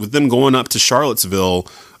that, with them going up to Charlottesville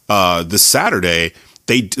this Saturday,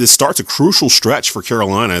 this starts a crucial stretch for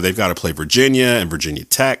Carolina. They've got to play Virginia and Virginia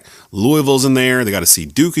Tech. Louisville's in there. They got to see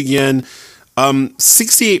Duke again.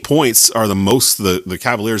 68 points are the most the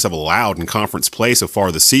Cavaliers have allowed in conference play so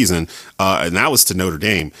far this season, and that was to Notre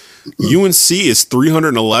Dame. UNC is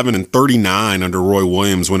 311-39 under Roy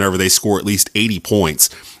Williams whenever they score at least 80 points.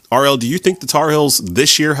 RL, do you think the Tar Heels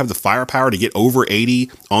this year have the firepower to get over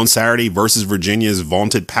 80 on Saturday versus Virginia's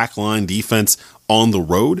vaunted pack line defense on the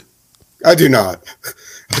road? I do not.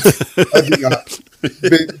 I do not.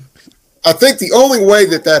 I think the only way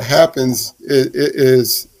that happens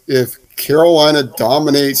is if Carolina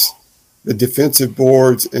dominates the defensive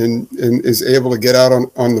boards and is able to get out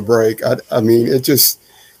on the break. I mean,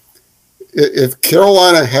 if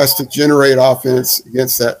Carolina has to generate offense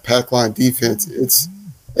against that pack line defense,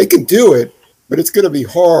 they can do it, but it's going to be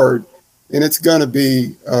hard, and it's going to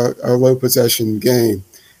be a low possession game.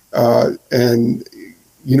 And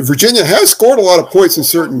Virginia has scored a lot of points in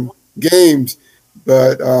certain games,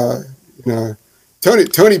 but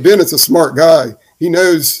Tony Bennett's a smart guy. He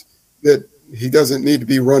knows that he doesn't need to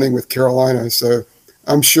be running with Carolina, so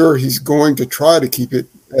I'm sure he's going to try to keep it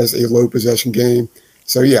as a low possession game.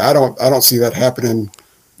 So yeah, I don't see that happening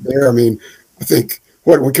there. I mean, I think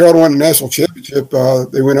when Carolina won the national championship,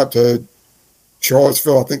 they went up to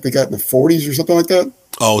Charlottesville. I think they got in the 40s or something like that.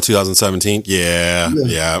 Oh, 2017. Yeah.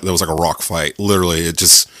 That was like a rock fight. Literally, it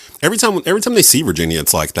just every time they see Virginia,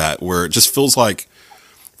 it's like that, where it just feels like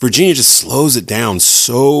Virginia just slows it down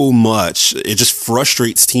so much. It just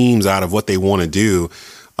frustrates teams out of what they want to do.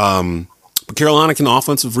 But Carolina can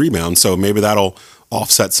offensive rebound, so maybe that'll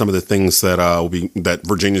offset some of the things that that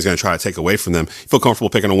Virginia's going to try to take away from them. You feel comfortable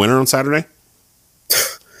picking a winner on Saturday?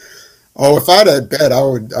 Oh, if I had a bet, I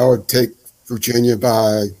would take Virginia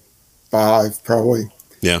by 5 probably.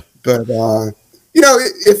 Yeah, but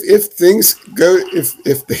if things go,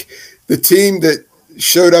 if the team that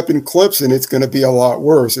showed up in Clemson, it's going to be a lot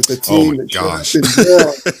worse. If the team that showed up in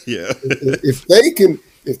Durham, yeah, if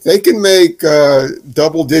they can make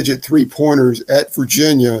double-digit 3-pointers at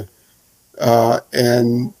Virginia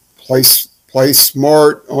and play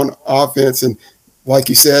smart on offense, and like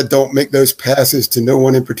you said, don't make those passes to no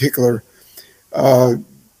one in particular,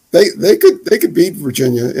 they could beat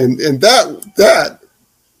Virginia, and that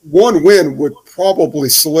one win would probably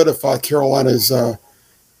solidify Carolina's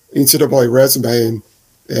NCAA resume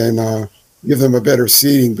and give them a better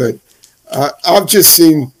seeding. But I've just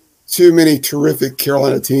seen too many terrific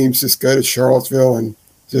Carolina teams just go to Charlottesville and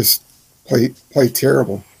just play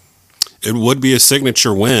terrible. It would be a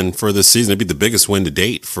signature win for this season. It'd be the biggest win to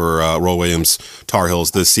date for Roy Williams Tar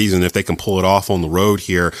Heels this season if they can pull it off on the road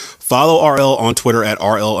here. Follow RL on Twitter at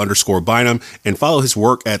RL_Bynum and follow his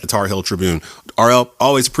work at the Tar Heel Tribune. RL,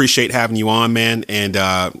 always appreciate having you on, man, and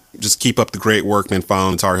just keep up the great work, man,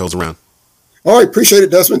 following the Tar Heels around. All right, appreciate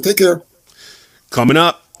it, Desmond. Take care. Coming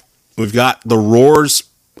up, we've got the Roar's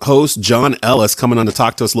host John Ellis coming on to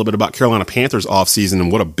talk to us a little bit about Carolina Panthers offseason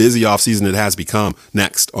and what a busy offseason it has become.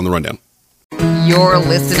 Next on the Rundown. You're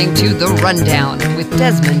listening to The Rundown with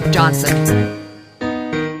Desmond Johnson.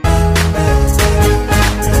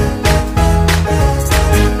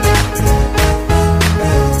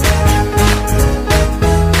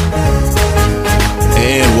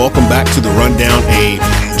 And welcome back to The Rundown, a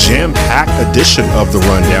jam-packed edition of The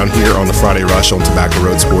Rundown here on the Friday Rush on Tobacco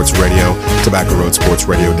Road Sports Radio,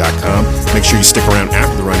 tobaccoroadsportsradio.com. Make sure you stick around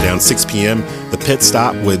after The Rundown, 6 p.m., The Pit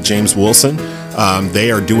Stop with James Wilson. They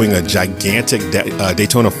are doing a gigantic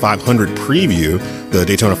Daytona 500 preview, the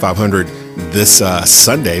Daytona 500 this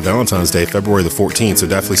Sunday, Valentine's Day, February the 14th. So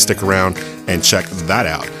definitely stick around and check that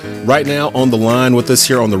out. Right now on the line with us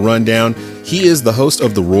here on the Rundown, he is the host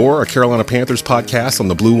of The Roar, a Carolina Panthers podcast on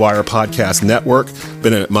the Blue Wire Podcast Network.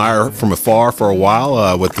 Been an admirer from afar for a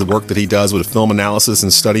while with the work that he does with film analysis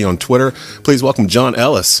and study on Twitter. Please welcome John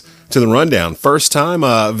Ellis to the Rundown. First time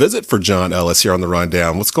visit for John Ellis here on the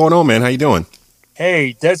Rundown. What's going on, man? How you doing?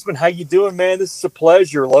 Hey, Desmond, how you doing, man? This is a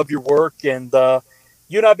pleasure. Love your work. And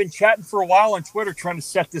you and I have been chatting for a while on Twitter trying to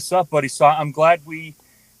set this up, buddy. So I'm glad we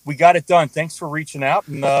got it done. Thanks for reaching out.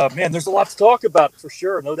 And, man, there's a lot to talk about for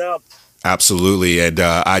sure, no doubt. Absolutely. And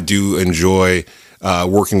I do enjoy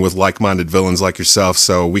working with like-minded villains like yourself,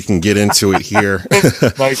 so we can get into it here.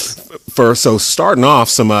 Nice. So starting off,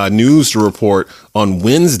 some news to report on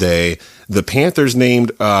Wednesday. The Panthers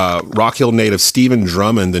named Rock Hill native Stephen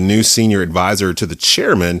Drummond the new senior advisor to the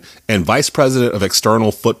chairman and vice president of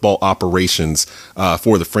external football operations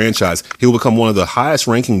for the franchise. He will become one of the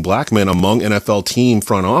highest-ranking black men among NFL team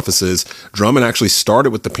front offices. Drummond actually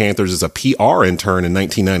started with the Panthers as a PR intern in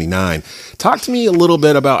 1999. Talk to me a little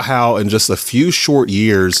bit about how, in just a few short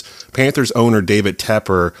years, Panthers owner David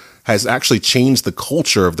Tepper has actually changed the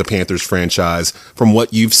culture of the Panthers franchise from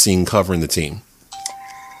what you've seen covering the team.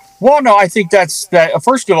 Well, no, I think that's that.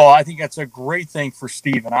 First of all, I think that's a great thing for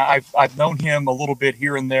Stephen. I've known him a little bit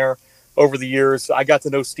here and there over the years. I got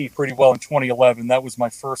to know Steve pretty well in 2011. That was my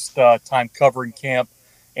first time covering camp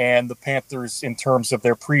and the Panthers in terms of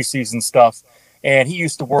their preseason stuff. And he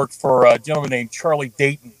used to work for a gentleman named Charlie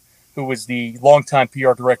Dayton, who was the longtime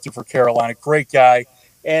PR director for Carolina. Great guy.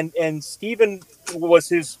 And Stephen was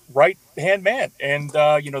his right-hand man. And,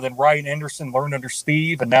 then Ryan Anderson learned under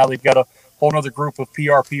Steve, and now they've got a whole other group of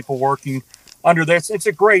PR people working under this. It's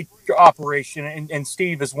a great operation, and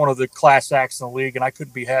Steve is one of the class acts in the league, and I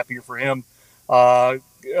couldn't be happier for him. A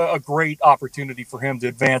great opportunity for him to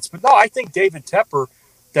advance. But, no, I think David Tepper,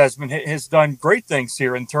 Desmond, has done great things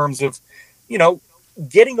here in terms of,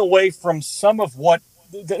 getting away from some of what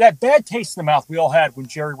that bad taste in the mouth we all had when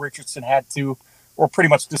Jerry Richardson had to, or pretty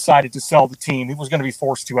much decided to sell the team. He was going to be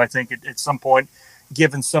forced to, I think, at some point,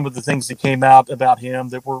 given some of the things that came out about him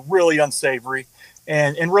that were really unsavory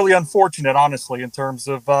and really unfortunate, honestly, in terms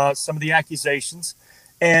of some of the accusations.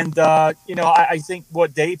 And, I think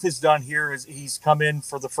what Dave has done here is he's come in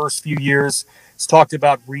for the first few years. He's talked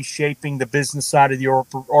about reshaping the business side of the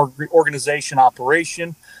organization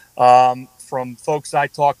operation. From folks I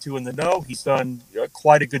talked to in the know, he's done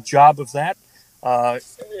quite a good job of that,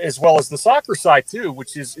 as well as the soccer side, too,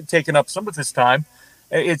 which is taking up some of his time.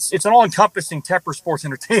 It's an all-encompassing Tepper Sports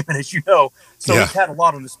Entertainment, as you know, so he's had a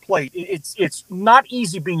lot on his plate. It's not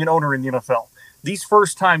easy being an owner in the NFL. These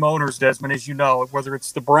first-time owners, Desmond, as you know, whether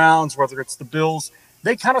it's the Browns, whether it's the Bills,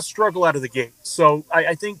 they kind of struggle out of the gate. So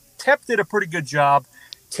I think Tep did a pretty good job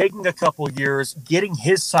taking a couple of years, getting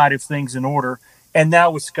his side of things in order, and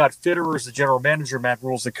now with Scott Fitterer as the general manager, Matt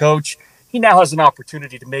Rule's the coach, he now has an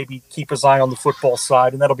opportunity to maybe keep his eye on the football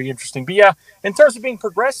side, and that'll be interesting. But, yeah, in terms of being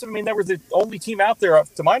progressive, I mean, they were the only team out there,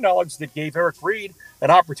 to my knowledge, that gave Eric Reed an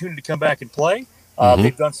opportunity to come back and play.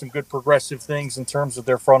 They've done some good progressive things in terms of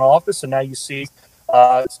their front office, and now you see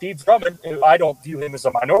Steve Drummond. I don't view him as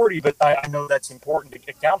a minority, but I know that's important to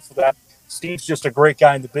account for that. Steve's just a great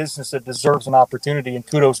guy in the business that deserves an opportunity, and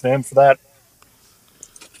kudos to him for that.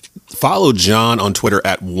 Follow John on Twitter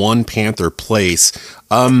at OnePantherPlace.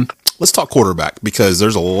 Let's talk quarterback, because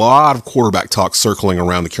there's a lot of quarterback talk circling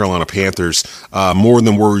around the Carolina Panthers, more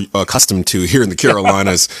than we're accustomed to here in the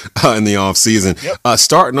Carolinas in the offseason. Yep.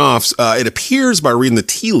 Starting off, it appears by reading the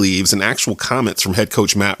tea leaves and actual comments from head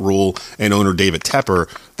coach Matt Rule and owner David Tepper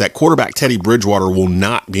that quarterback Teddy Bridgewater will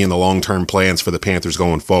not be in the long-term plans for the Panthers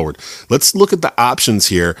going forward. Let's look at the options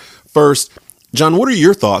here. First, John, what are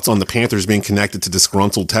your thoughts on the Panthers being connected to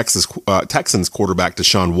disgruntled Texans quarterback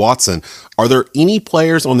Deshaun Watson? Are there any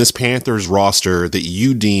players on this Panthers roster that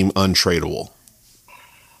you deem untradeable?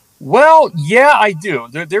 Well, yeah, I do.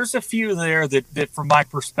 There's a few there that from my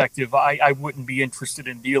perspective, I wouldn't be interested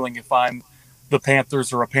in dealing if I'm the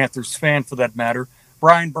Panthers or a Panthers fan for that matter.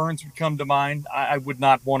 Brian Burns would come to mind. I would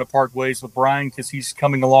not want to part ways with Brian because he's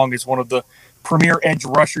coming along as one of the premier edge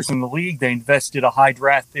rushers in the league. They invested a high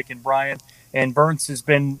draft pick in Brian. And Burns has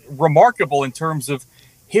been remarkable in terms of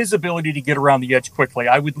his ability to get around the edge quickly.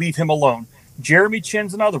 I would leave him alone. Jeremy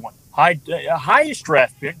Chin's another one. Highest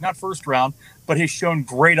draft pick, not first round, but has shown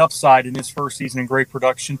great upside in his first season and great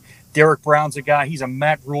production. Derek Brown's a guy. He's a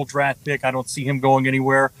Matt Rule draft pick. I don't see him going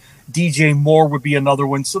anywhere. DJ Moore would be another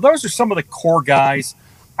one. So those are some of the core guys.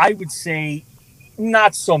 I would say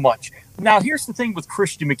not so much. Now, here's the thing with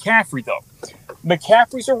Christian McCaffrey, though.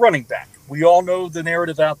 McCaffrey's a running back. We all know the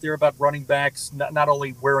narrative out there about running backs not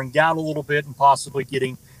only wearing down a little bit and possibly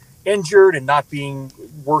getting injured and not being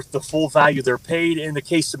worth the full value they're paid. In the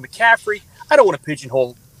case of McCaffrey, I don't want to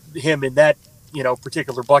pigeonhole him in that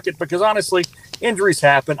particular bucket because honestly, injuries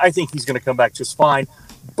happen. I think he's going to come back just fine.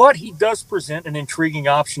 But he does present an intriguing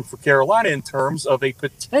option for Carolina in terms of a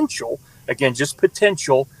potential, again, just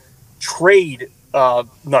potential trade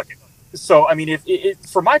nugget. So, I mean,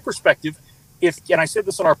 from my perspective, and I said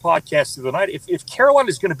this on our podcast the other night, if Carolina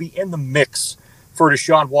is going to be in the mix for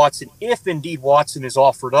Deshaun Watson, if indeed Watson is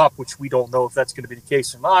offered up, which we don't know if that's going to be the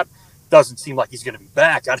case or not, doesn't seem like he's going to be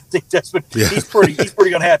back. I think he's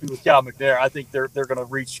pretty unhappy with Cal McNair. I think they're going to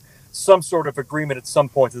reach some sort of agreement at some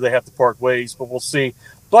point that they have to part ways, but we'll see.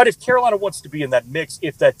 But if Carolina wants to be in that mix,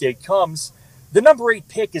 if that day comes, the number 8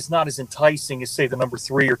 pick is not as enticing as, say, the number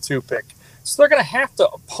 3 or 2 pick. So they're going to have to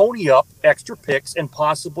pony up extra picks and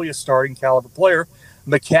possibly a starting caliber player.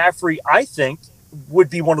 McCaffrey, I think, would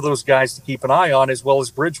be one of those guys to keep an eye on, as well as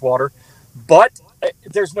Bridgewater. But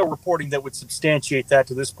there's no reporting that would substantiate that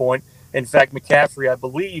to this point. In fact, McCaffrey, I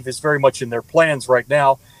believe, is very much in their plans right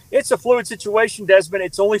now. It's a fluid situation, Desmond.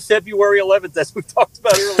 It's only February 11th, as we talked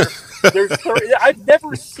about earlier. I've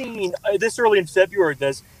never seen this early in February,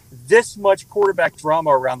 this much quarterback drama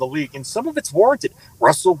around the league, and some of it's warranted.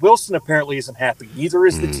 Russell Wilson apparently isn't happy. Neither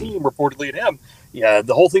is the team, reportedly at him. Yeah,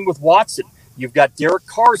 the whole thing with Watson. You've got Derek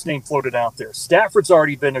Carr's name floated out there. Stafford's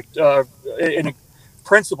already been in a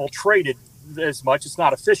principle traded as much. It's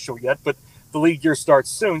not official yet, but the league year starts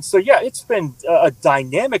soon. So, yeah, it's been a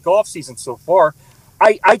dynamic offseason so far.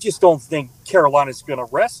 I just don't think Carolina's going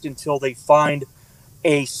to rest until they find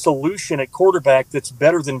a solution at quarterback that's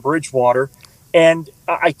better than Bridgewater. And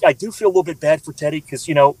I do feel a little bit bad for Teddy because,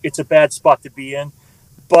 it's a bad spot to be in.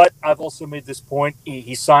 But I've also made this point.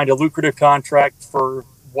 He signed a lucrative contract for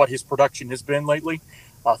what his production has been lately,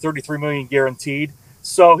 $33 million guaranteed.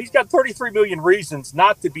 So he's got 33 million reasons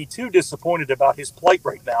not to be too disappointed about his plight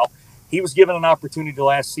right now. He was given an opportunity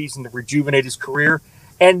last season to rejuvenate his career.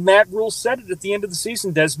 And Matt Rule said it at the end of the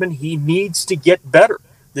season, Desmond. He needs to get better.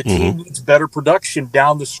 The team needs better production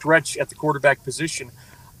down the stretch at the quarterback position.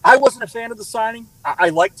 I wasn't a fan of the signing. I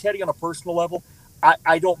like Teddy on a personal level.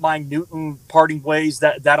 I don't mind Newton parting ways.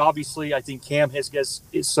 That obviously, I think Cam has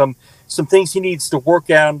some things he needs to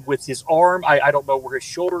work on with his arm. I don't know where his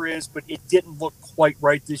shoulder is, but it didn't look quite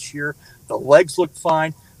right this year. The legs looked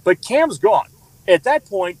fine, but Cam's gone. At that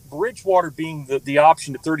point, Bridgewater being the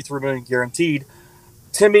option at $33 million guaranteed,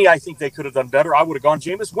 to me, I think they could have done better. I would have gone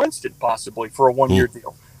Jameis Winston possibly for a one-year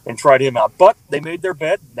deal and tried him out. But they made their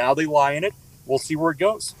bet. Now they lie in it. We'll see where it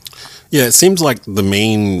goes. Yeah, it seems like the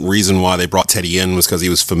main reason why they brought Teddy in was because he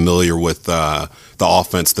was familiar with the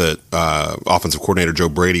offense that offensive coordinator Joe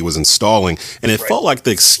Brady was installing. And it felt like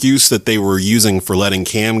the excuse that they were using for letting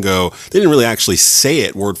Cam go, they didn't really actually say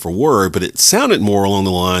it word for word, but it sounded more along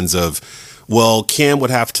the lines of, well, Cam would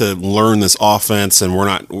have to learn this offense, and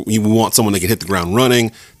we want someone that can hit the ground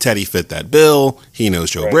running. Teddy fit that bill. He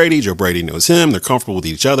knows Joe Brady. Joe Brady knows him. They're comfortable with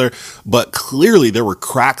each other. But clearly there were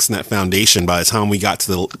cracks in that foundation by the time we got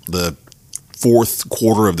to the fourth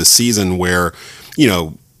quarter of the season where,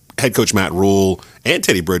 head coach Matt Rule and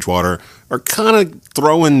Teddy Bridgewater are kind of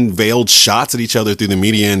throwing veiled shots at each other through the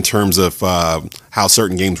media in terms of how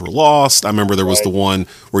certain games were lost. I remember there was the one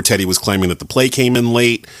where Teddy was claiming that the play came in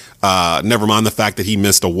late. Never mind the fact that he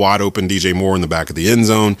missed a wide open DJ Moore in the back of the end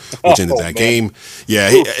zone, which ended that game.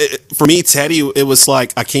 Yeah, for me, Teddy, it was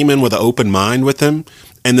like I came in with an open mind with him.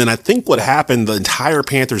 And then I think what happened, the entire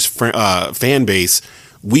Panthers fan base,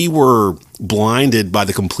 we were blinded by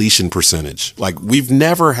the completion percentage. Like, we've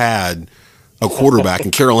never had a quarterback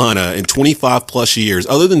in Carolina in 25 plus years,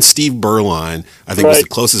 other than Steve Berline, I think was the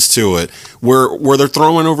closest to it, where they're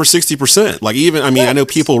throwing over 60%. Like, even, I mean, I know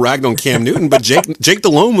people ragged on Cam Newton, but Jake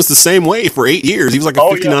Delhomme was the same way for 8 years. He was like a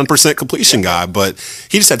 59% completion guy, but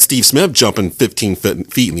he just had Steve Smith jumping 15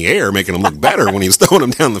 feet in the air, making him look better when he was throwing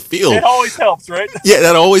him down the field. It always helps, right? Yeah,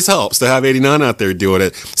 that always helps to have 89 out there doing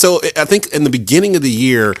it. So I think in the beginning of the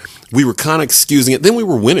year, we were kind of excusing it. Then we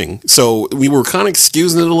were winning. So we were kind of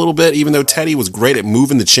excusing it a little bit, even though Teddy was great at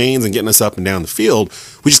moving the chains and getting us up and down the field.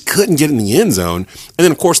 We just couldn't get in the end zone. And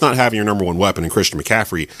then, of course, not having your number one weapon in Christian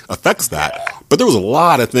McCaffrey affects that. But there was a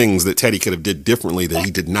lot of things that Teddy could have did differently that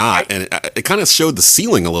he did not. And it kind of showed the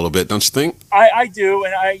ceiling a little bit, don't you think? I do.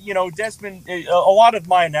 And Desmond, a lot of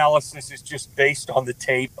my analysis is just based on the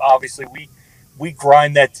tape. Obviously, we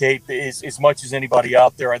grind that tape as much as anybody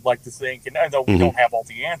out there, I'd like to think. And I know we don't have all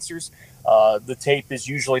the answers. The tape is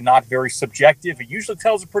usually not very subjective. It usually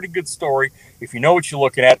tells a pretty good story if you know what you're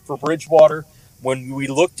looking at. For Bridgewater, when we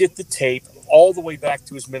looked at the tape all the way back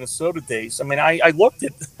to his Minnesota days, I mean, I looked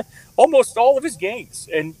at almost all of his games.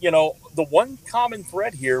 And, the one common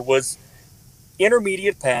thread here was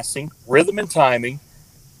intermediate passing, rhythm and timing,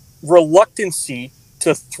 reluctancy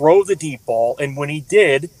to throw the deep ball. And when he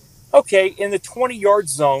did, okay, in the 20-yard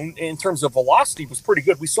zone, in terms of velocity, was pretty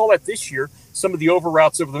good. We saw that this year. Some of the over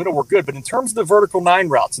routes over the middle were good. But in terms of the vertical 9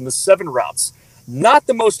 routes and the 7 routes, not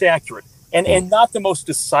the most accurate and not the most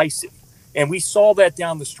decisive. And we saw that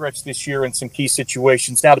down the stretch this year in some key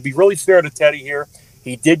situations. Now, to be really fair to Teddy here,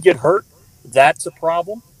 he did get hurt. That's a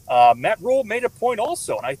problem. Matt Rule made a point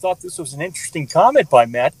also, and I thought this was an interesting comment by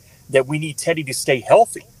Matt, that we need Teddy to stay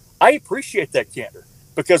healthy. I appreciate that candor,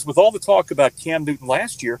 because with all the talk about Cam Newton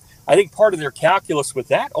last year, I think part of their calculus with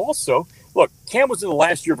that also, look, Cam was in the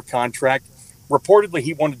last year of a contract. Reportedly,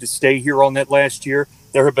 he wanted to stay here on that last year.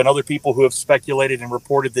 There have been other people who have speculated and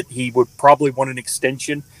reported that he would probably want an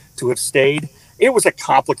extension to have stayed. It was a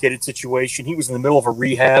complicated situation. He was in the middle of a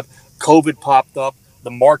rehab. COVID popped up.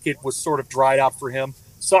 The market was sort of dried out for him.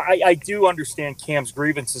 So I do understand Cam's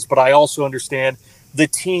grievances, but I also understand the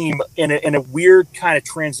team in a weird kind of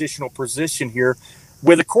transitional position here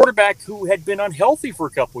with a quarterback who had been unhealthy for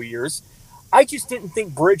a couple of years. I just didn't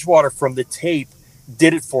think Bridgewater from the tape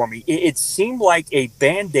did it for me. It seemed like a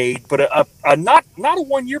Band-Aid, but not a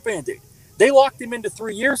one-year Band-Aid. They locked him into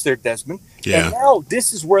 3 years there, Desmond. Yeah. And now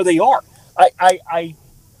this is where they are.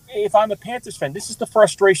 If I'm a Panthers fan, this is the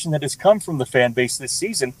frustration that has come from the fan base this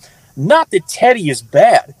season. Not that Teddy is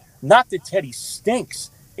bad, not that Teddy stinks.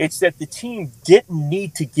 It's that the team didn't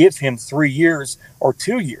need to give him 3 years or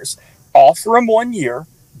 2 years. Offer him 1 year,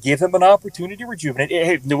 give him an opportunity to rejuvenate.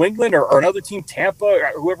 If New England or another team, Tampa,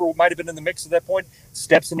 or whoever might have been in the mix at that point,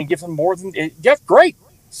 steps in and gives him more than great.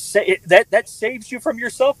 That saves you from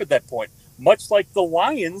yourself at that point. Much like the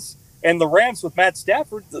Lions and the Rams with Matt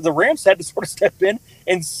Stafford, the Rams had to sort of step in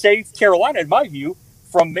and save Carolina, in my view,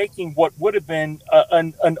 from making what would have been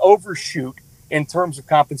an overshoot in terms of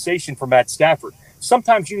compensation for Matt Stafford.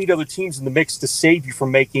 Sometimes you need other teams in the mix to save you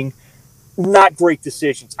from making not great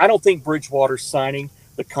decisions. I don't think Bridgewater signing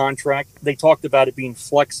the contract, they talked about it being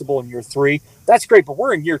flexible in year 3. That's great, but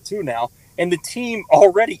we're in year 2 now, and the team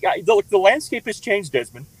already, the landscape has changed,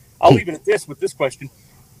 Desmond. I'll leave it at this with this question.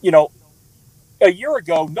 A year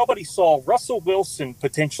ago, nobody saw Russell Wilson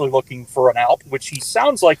potentially looking for an out, which he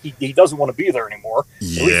sounds like he doesn't want to be there anymore.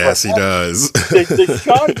 Yes, he does.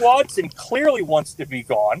 Deshaun Watson clearly wants to be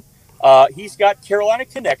gone. He's got Carolina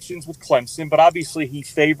connections with Clemson, but obviously he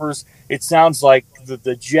favors, it sounds like,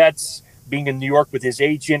 the Jets, being in New York with his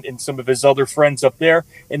agent and some of his other friends up there.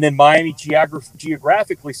 And then Miami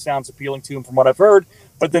geographically sounds appealing to him from what I've heard.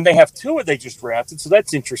 But then they have Tua they just drafted, so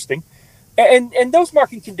that's interesting. And those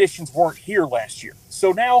market conditions weren't here last year.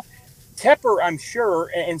 So now Tepper, I'm sure,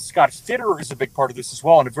 and Scott Fitter is a big part of this as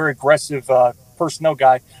well, and a very aggressive personnel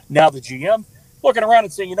guy, now the GM, looking around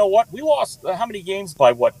and saying, you know what, we lost how many games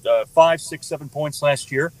by 5, 6, 7 points last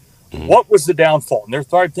year? What was the downfall? And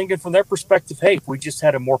they're thinking from their perspective, hey, if we just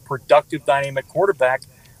had a more productive, dynamic quarterback,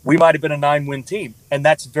 we might have been a 9-win team. And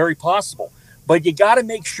that's very possible. But you got to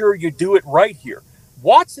make sure you do it right here.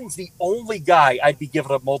 Watson's the only guy I'd be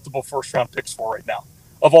giving up multiple first-round picks for right now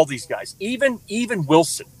of all these guys. Even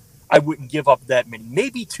Wilson. I wouldn't give up that many.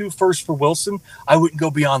 Maybe 2 firsts for Wilson. I wouldn't go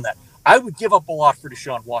beyond that. I would give up a lot for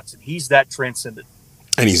Deshaun Watson. He's that transcendent.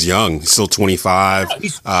 And he's young. He's still 25.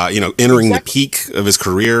 Yeah, entering the peak of his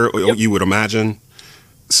career, you would imagine.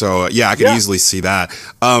 So, I could easily see that.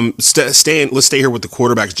 Let's stay here with the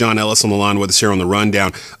quarterbacks. John Ellis on the line with us here on the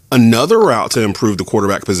rundown. Another route to improve the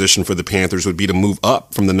quarterback position for the Panthers would be to move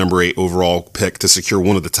up from the number 8 overall pick to secure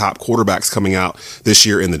one of the top quarterbacks coming out this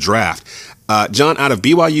year in the draft. John, out of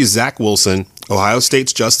BYU's Zach Wilson, Ohio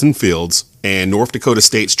State's Justin Fields, and North Dakota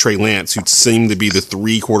State's Trey Lance, who seem to be the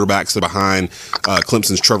 3 quarterbacks that are behind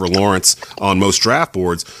Clemson's Trevor Lawrence on most draft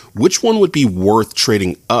boards, which one would be worth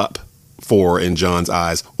trading up for in John's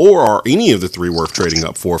eyes, or are any of the 3 worth trading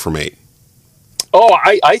up for from 8? Oh,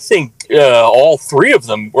 I think all 3 of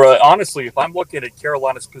them. Honestly, if I'm looking at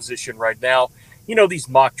Carolina's position right now, these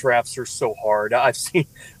mock drafts are so hard. I've seen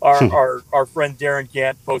our friend Darren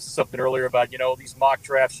Gant posted something earlier about, these mock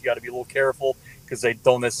drafts, you got to be a little careful because they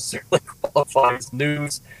don't necessarily qualify as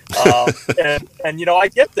news. And I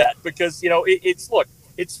get that because,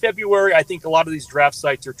 it's February. I think a lot of these draft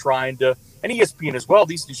sites are trying to, and ESPN as well,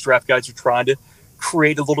 these draft guys are trying to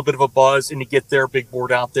create a little bit of a buzz and to get their big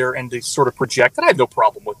board out there and to sort of project. And I have no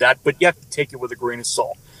problem with that, but you have to take it with a grain of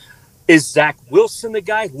salt. Is Zach Wilson the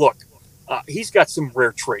guy? Look, he's got some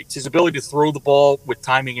rare traits. His ability to throw the ball with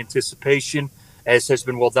timing, anticipation, as has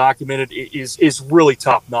been well documented, is really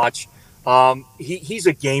top notch. He's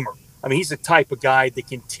a gamer. I mean, he's the type of guy that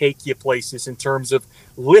can take you places in terms of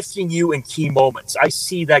lifting you in key moments. I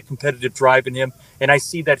see that competitive drive in him, and I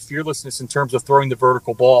see that fearlessness in terms of throwing the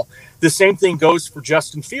vertical ball. The same thing goes for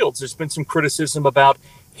Justin Fields. There's been some criticism about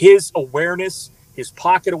his awareness, his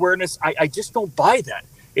pocket awareness. I just don't buy that.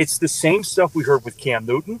 It's the same stuff we heard with Cam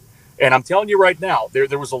Newton. And I'm telling you right now,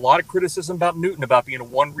 there was a lot of criticism about Newton, about being a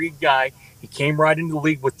one-read guy. He came right into the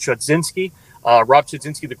league with Chudzinski, Rob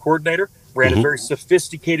Chudzinski, the coordinator, ran a very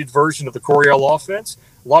sophisticated version of the Coryell offense,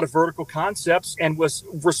 a lot of vertical concepts, and was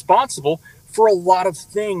responsible for a lot of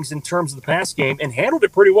things in terms of the pass game and handled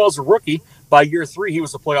it pretty well as a rookie. By year 3, he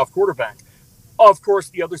was a playoff quarterback. Of course,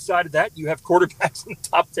 the other side of that, you have quarterbacks in the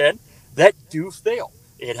top 10 that do fail.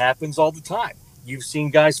 It happens all the time. You've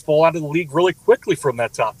seen guys fall out of the league really quickly from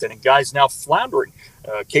that top 10 and guys now floundering.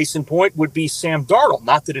 Case in point would be Sam Darnold.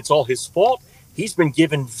 Not that it's all his fault. He's been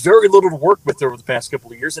given very little to work with over the past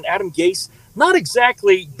couple of years. And Adam Gase, not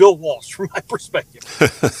exactly Bill Walsh from my perspective.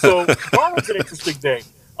 So Darnold's an interesting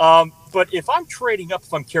name. But if I'm trading up,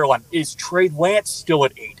 if I'm Carolina, is Trey Lance still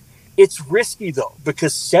at 8? It's risky, though,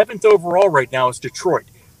 because 7th overall right now is Detroit.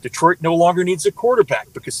 Detroit no longer needs a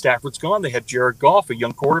quarterback because Stafford's gone. They have Jared Goff, a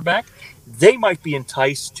young quarterback. They might be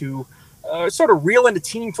enticed to sort of reel in a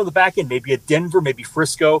team from the back end, maybe a Denver, maybe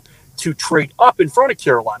Frisco, to trade up in front of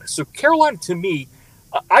Carolina. So Carolina, to me,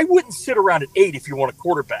 I wouldn't sit around at 8 if you want a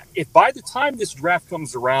quarterback. If by the time this draft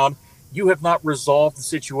comes around, you have not resolved the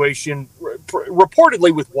situation,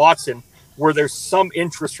 reportedly with Watson, where there's some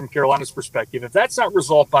interest from Carolina's perspective. If that's not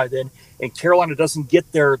resolved by then, and Carolina doesn't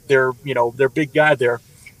get their big guy there,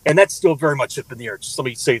 and that's still very much up in the air. Just let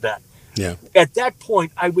me say that. Yeah. At that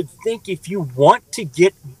point, I would think if you want to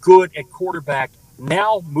get good at quarterback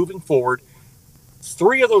now moving forward,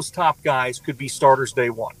 3 of those top guys could be starters day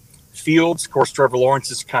 1. Fields, of course, Trevor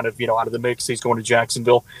Lawrence is kind of, out of the mix. He's going to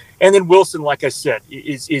Jacksonville. And then Wilson, like I said,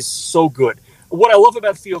 is so good. What I love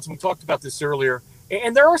about Fields, and we talked about this earlier,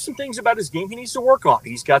 and there are some things about his game he needs to work on.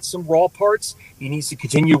 He's got some raw parts. He needs to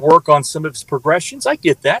continue to work on some of his progressions. I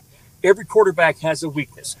get that. Every quarterback has a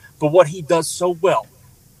weakness. But what he does so well,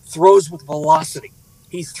 throws with velocity.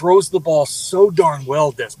 He throws the ball so darn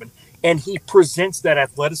well, Desmond. And he presents that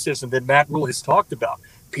athleticism that Matt Rule has talked about.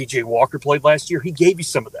 P.J. Walker played last year. He gave you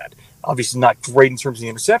some of that. Obviously not great in terms of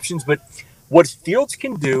the interceptions, but what Fields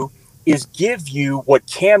can do is give you what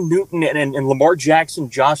Cam Newton and Lamar Jackson,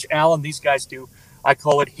 Josh Allen, these guys do. I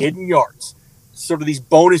call it hidden yards. Sort of these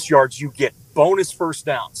bonus yards you get, bonus first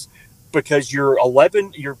downs, because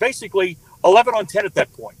you're basically 11 on 10 at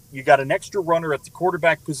that point. You got an extra runner at the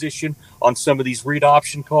quarterback position on some of these read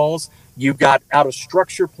option calls. You got out of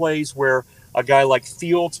structure plays where a guy like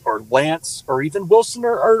Fields or Lance or even Wilson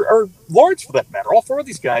or Lawrence, for that matter, all 4 of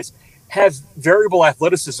these guys have variable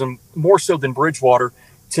athleticism more so than Bridgewater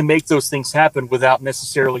to make those things happen without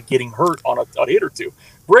necessarily getting hurt on a hit or 2.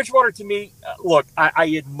 Bridgewater, to me, look,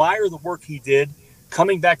 I admire the work he did.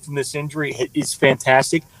 Coming back from this injury is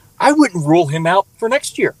fantastic. I wouldn't rule him out for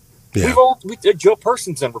next year. Yeah. Joe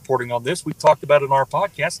Person's done reporting on this. We talked about it in our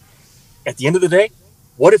podcast. At the end of the day,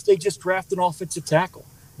 what if they just draft an offensive tackle?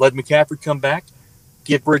 Let McCaffrey come back,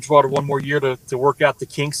 give Bridgewater one more year to work out the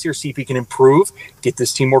kinks here, see if he can improve, get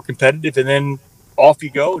this team more competitive, and then off you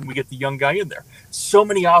go, and we get the young guy in there. So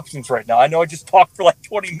many options right now. I know I just talked for like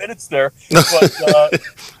 20 minutes there, but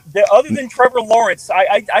other than Trevor Lawrence,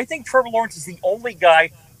 I think Trevor Lawrence is the only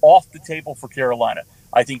guy off the table for Carolina.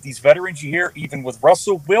 I think these veterans you hear, even with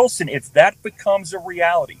Russell Wilson, if that becomes a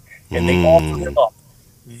reality and they offer him up,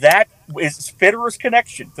 that is Fitterer's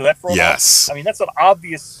connection to that front office. I mean, that's an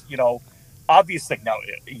obvious thing. Now,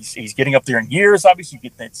 he's getting up there in years. Obviously, you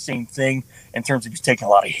get that same thing in terms of he's taking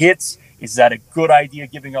a lot of hits. Is that a good idea,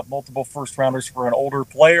 giving up multiple first-rounders for an older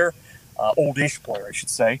player? Oldish player, I should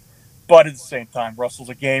say. But at the same time, Russell's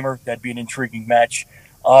a gamer. That'd be an intriguing match.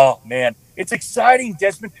 Oh, man. It's exciting,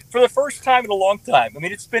 Desmond, for the first time in a long time. I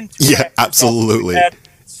mean, it's been 2 years. Absolutely. We've had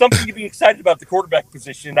something to be excited about the quarterback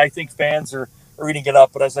position, and I think fans are eating it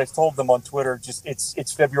up. But as I told them on Twitter,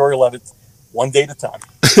 it's February 11th, one day at a time.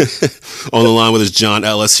 On the line with us, John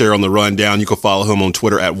Ellis here on the Rundown. You can follow him on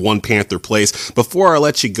Twitter at @OnePantherPlace. Before I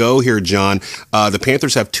let you go here, John, the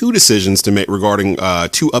Panthers have 2 decisions to make regarding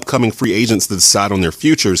 2 upcoming free agents to decide on their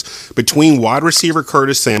futures. Between wide receiver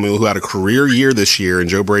Curtis Samuel, who had a career year this year in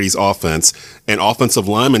Joe Brady's offense, and offensive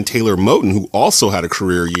lineman Taylor Moton, who also had a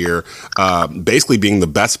career year, basically being the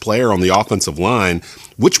best player on the offensive line,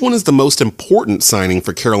 which one is the most important signing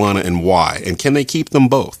for Carolina and why? And can they keep them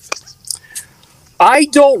both? I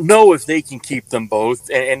don't know if they can keep them both,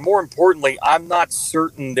 and more importantly, I'm not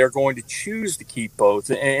certain they're going to choose to keep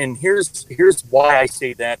both. And here's why I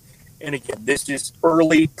say that. And again, this is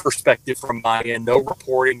early perspective from my end, no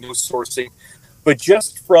reporting, no sourcing, but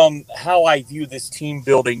just from how I view this team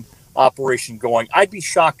building operation going, I'd be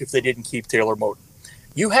shocked if they didn't keep Taylor Moton.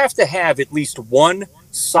 You have to have at least one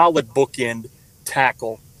solid bookend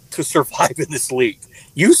tackle to survive in this league.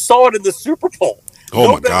 You saw it in the Super Bowl.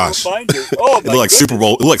 Oh, my gosh. It looked like Super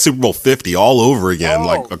Bowl 50 all over again,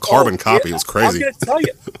 like a carbon copy. It was crazy. I'm going to tell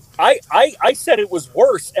you, I said it was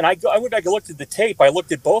worse, and I went back and looked at the tape. I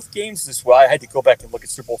looked at both games this way. I had to go back and look at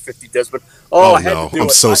Super Bowl 50, Desmond. I had to do it. I'm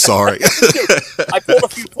so sorry. I pulled a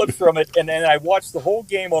few clips from it, and then I watched the whole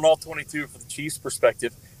game on all 22 from the Chiefs'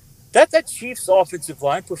 perspective. That Chiefs offensive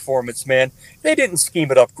line performance, man, they didn't scheme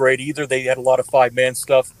it up great either. They had a lot of 5-man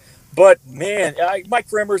stuff. But, man, Mike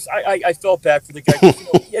Remmers, I felt bad for the guy.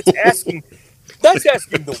 That's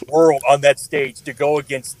asking the world on that stage to go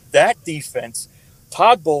against that defense.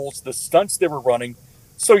 Todd Bowles, the stunts they were running.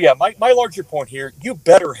 So, yeah, my larger point here, you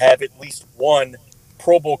better have at least one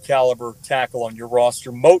Pro Bowl caliber tackle on your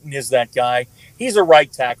roster. Moton is that guy. He's a right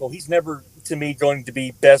tackle. He's never, to me, going to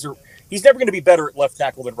be better. He's never going to be better at left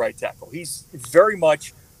tackle than right tackle. He's very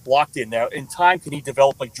much locked in. Now, in time, can he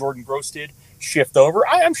develop like Jordan Gross did? Shift over?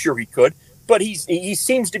 I'm sure he could, but he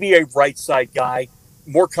seems to be a right side guy,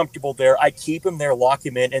 more comfortable there. I keep him there, lock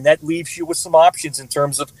him in, and that leaves you with some options in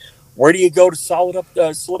terms of where do you go to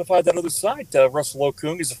solidify that other side. Russell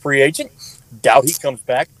Okung is a free agent. Doubt he comes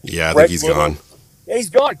back. Yeah, I think he's gone. Yeah,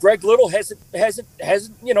 he's gone. Greg Little hasn't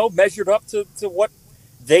measured up to what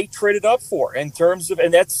they traded up for in terms of,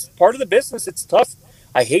 and that's part of the business. It's tough.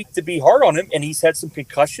 I hate to be hard on him, and he's had some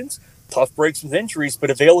concussions. Tough breaks with injuries, but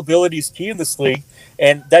availability is key in this league,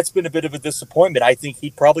 and that's been a bit of a disappointment. I think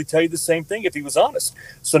he'd probably tell you the same thing if he was honest.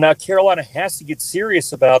 So now Carolina has to get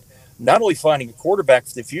serious about not only finding a quarterback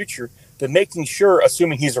for the future, but making sure,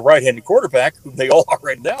 assuming he's a right-handed quarterback, who they all are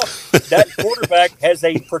right now, that quarterback has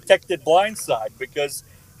a protected blind side. Because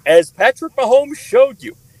as Patrick Mahomes showed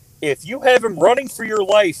you, if you have him running for your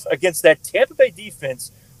life against that Tampa Bay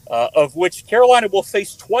defense, of which Carolina will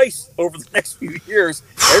face twice over the next few years,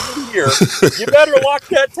 every year, you better lock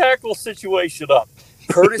that tackle situation up.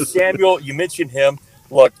 Curtis Samuel, you mentioned him.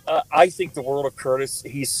 Look, I think the world of Curtis.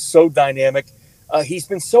 He's so dynamic. He's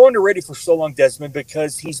been so underrated for so long, Desmond,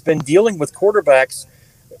 because he's been dealing with quarterbacks.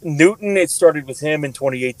 Newton, it started with him in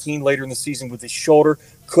 2018, later in the season with his shoulder.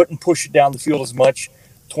 Couldn't push it down the field as much.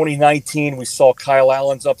 2019, we saw Kyle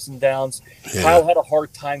Allen's ups and downs. Yeah. Kyle had a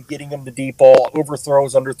hard time getting him the deep ball,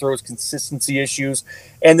 overthrows, underthrows, consistency issues.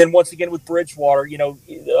 And then once again with Bridgewater,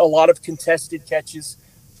 a lot of contested catches,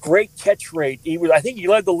 great catch rate. I think he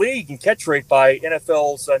led the league in catch rate by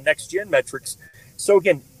NFL's next-gen metrics. So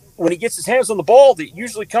again, when he gets his hands on the ball, it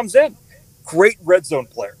usually comes in. Great red zone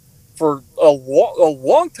player for a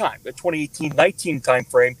long time, the 2018-19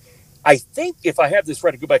 timeframe. I think if I have this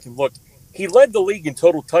right, I go back and look, he led the league in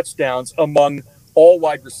total touchdowns among all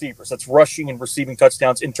wide receivers. That's rushing and receiving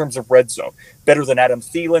touchdowns in terms of red zone. Better than Adam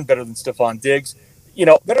Thielen, better than Stephon Diggs.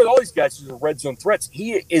 Better than all these guys who are red zone threats.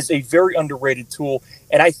 He is a very underrated tool.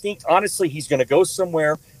 And I think, honestly, he's going to go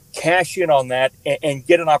somewhere, cash in on that, and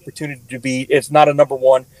get an opportunity to be, if not a number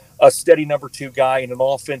one, a steady number two guy in an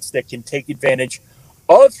offense that can take advantage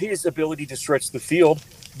of his ability to stretch the field.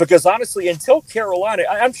 Because honestly, until Carolina,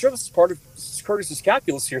 I'm sure this is part of Curtis's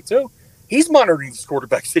calculus here too. He's monitoring this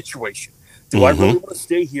quarterback situation. Do I really want to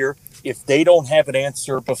stay here if they don't have an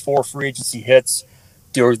answer before free agency hits?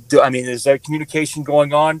 Is there communication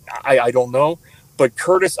going on? I don't know. But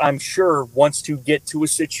Curtis, I'm sure, wants to get to a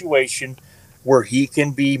situation where he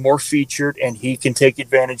can be more featured and he can take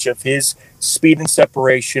advantage of his speed and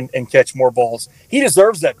separation and catch more balls. He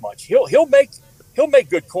deserves that much. He'll make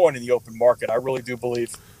good coin in the open market. I really do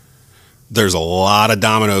believe. There's a lot of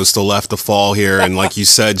dominoes still left to fall here. And like you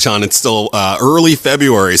said, John, it's still early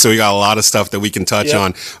February. So we got a lot of stuff that we can touch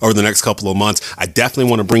on over the next couple of months. I definitely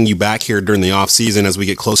want to bring you back here during the off season as we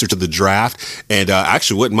get closer to the draft. And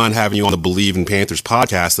actually wouldn't mind having you on the Believe in Panthers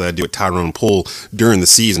podcast that I do with Tyrone Poole during the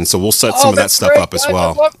season. So we'll set some of that stuff up as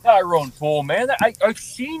well. I love Tyrone Poole, man. I've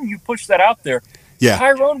seen you push that out there. Yeah.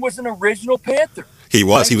 Tyrone was an original Panther. He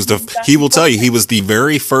was. He will tell you he was the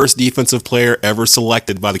very first defensive player ever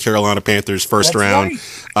selected by the Carolina Panthers first round.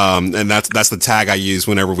 Right. And that's the tag I use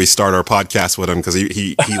whenever we start our podcast with him, because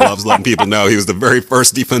he loves letting people know he was the very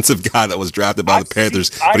first defensive guy that was drafted by the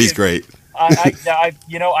Panthers. But he's great.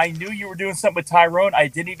 I knew you were doing something with Tyrone. I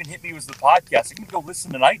didn't even hit me with the podcast. I'm gonna go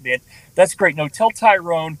listen tonight, man. That's great. No, tell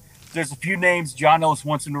Tyrone there's a few names John Ellis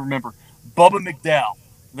wants him to remember. Bubba McDowell.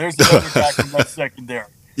 There's another guy from that secondary.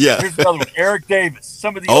 Yeah. Here's another one. Eric Davis.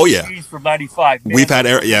 Some of the OGs from '95. We've had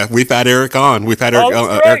Eric. Yeah, we've had Eric on. We've had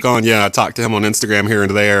Eric on. Yeah, I talked to him on Instagram here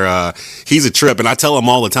and there. He's a trip, and I tell him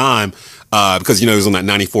all the time because he was on that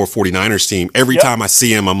 '94 49ers team. Every time I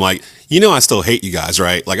see him, I'm like, I still hate you guys,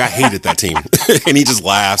 right? Like I hated that team, and he just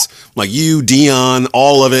laughs. Like you, Dion,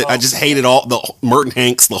 all of it. I just hated all the Merton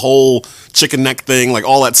Hanks, the whole chicken neck thing, like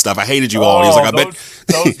all that stuff. I hated you all. He was like, I bet.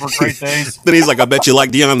 Those were great days. Then he's like, I bet you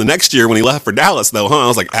like Dion the next year when he left for Dallas, though, huh? I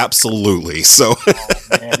was like, absolutely. So,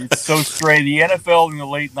 man, it's so straight. The NFL in the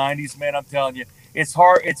late '90s, man, I'm telling you, it's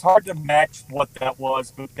hard. It's hard to match what that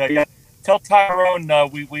was. But tell Tyrone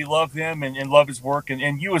we love him and love his work,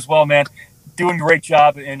 and you as well, man. Doing a great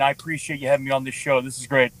job, and I appreciate you having me on this show. This is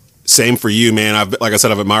great. Same for you, man. Like I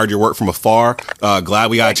said, I've admired your work from afar.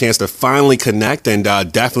 Glad we got a chance to finally connect, and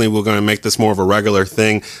definitely we're going to make this more of a regular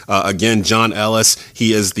thing. Again, John Ellis,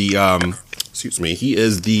 he is the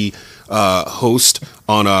host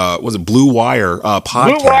on Blue Wire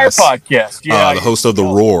podcast. Blue Wire podcast, yeah. The host of The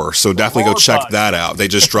Roar. So definitely go check that out. They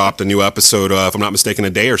just dropped a new episode, if I'm not mistaken, a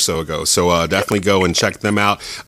day or so ago. So definitely go and check them out.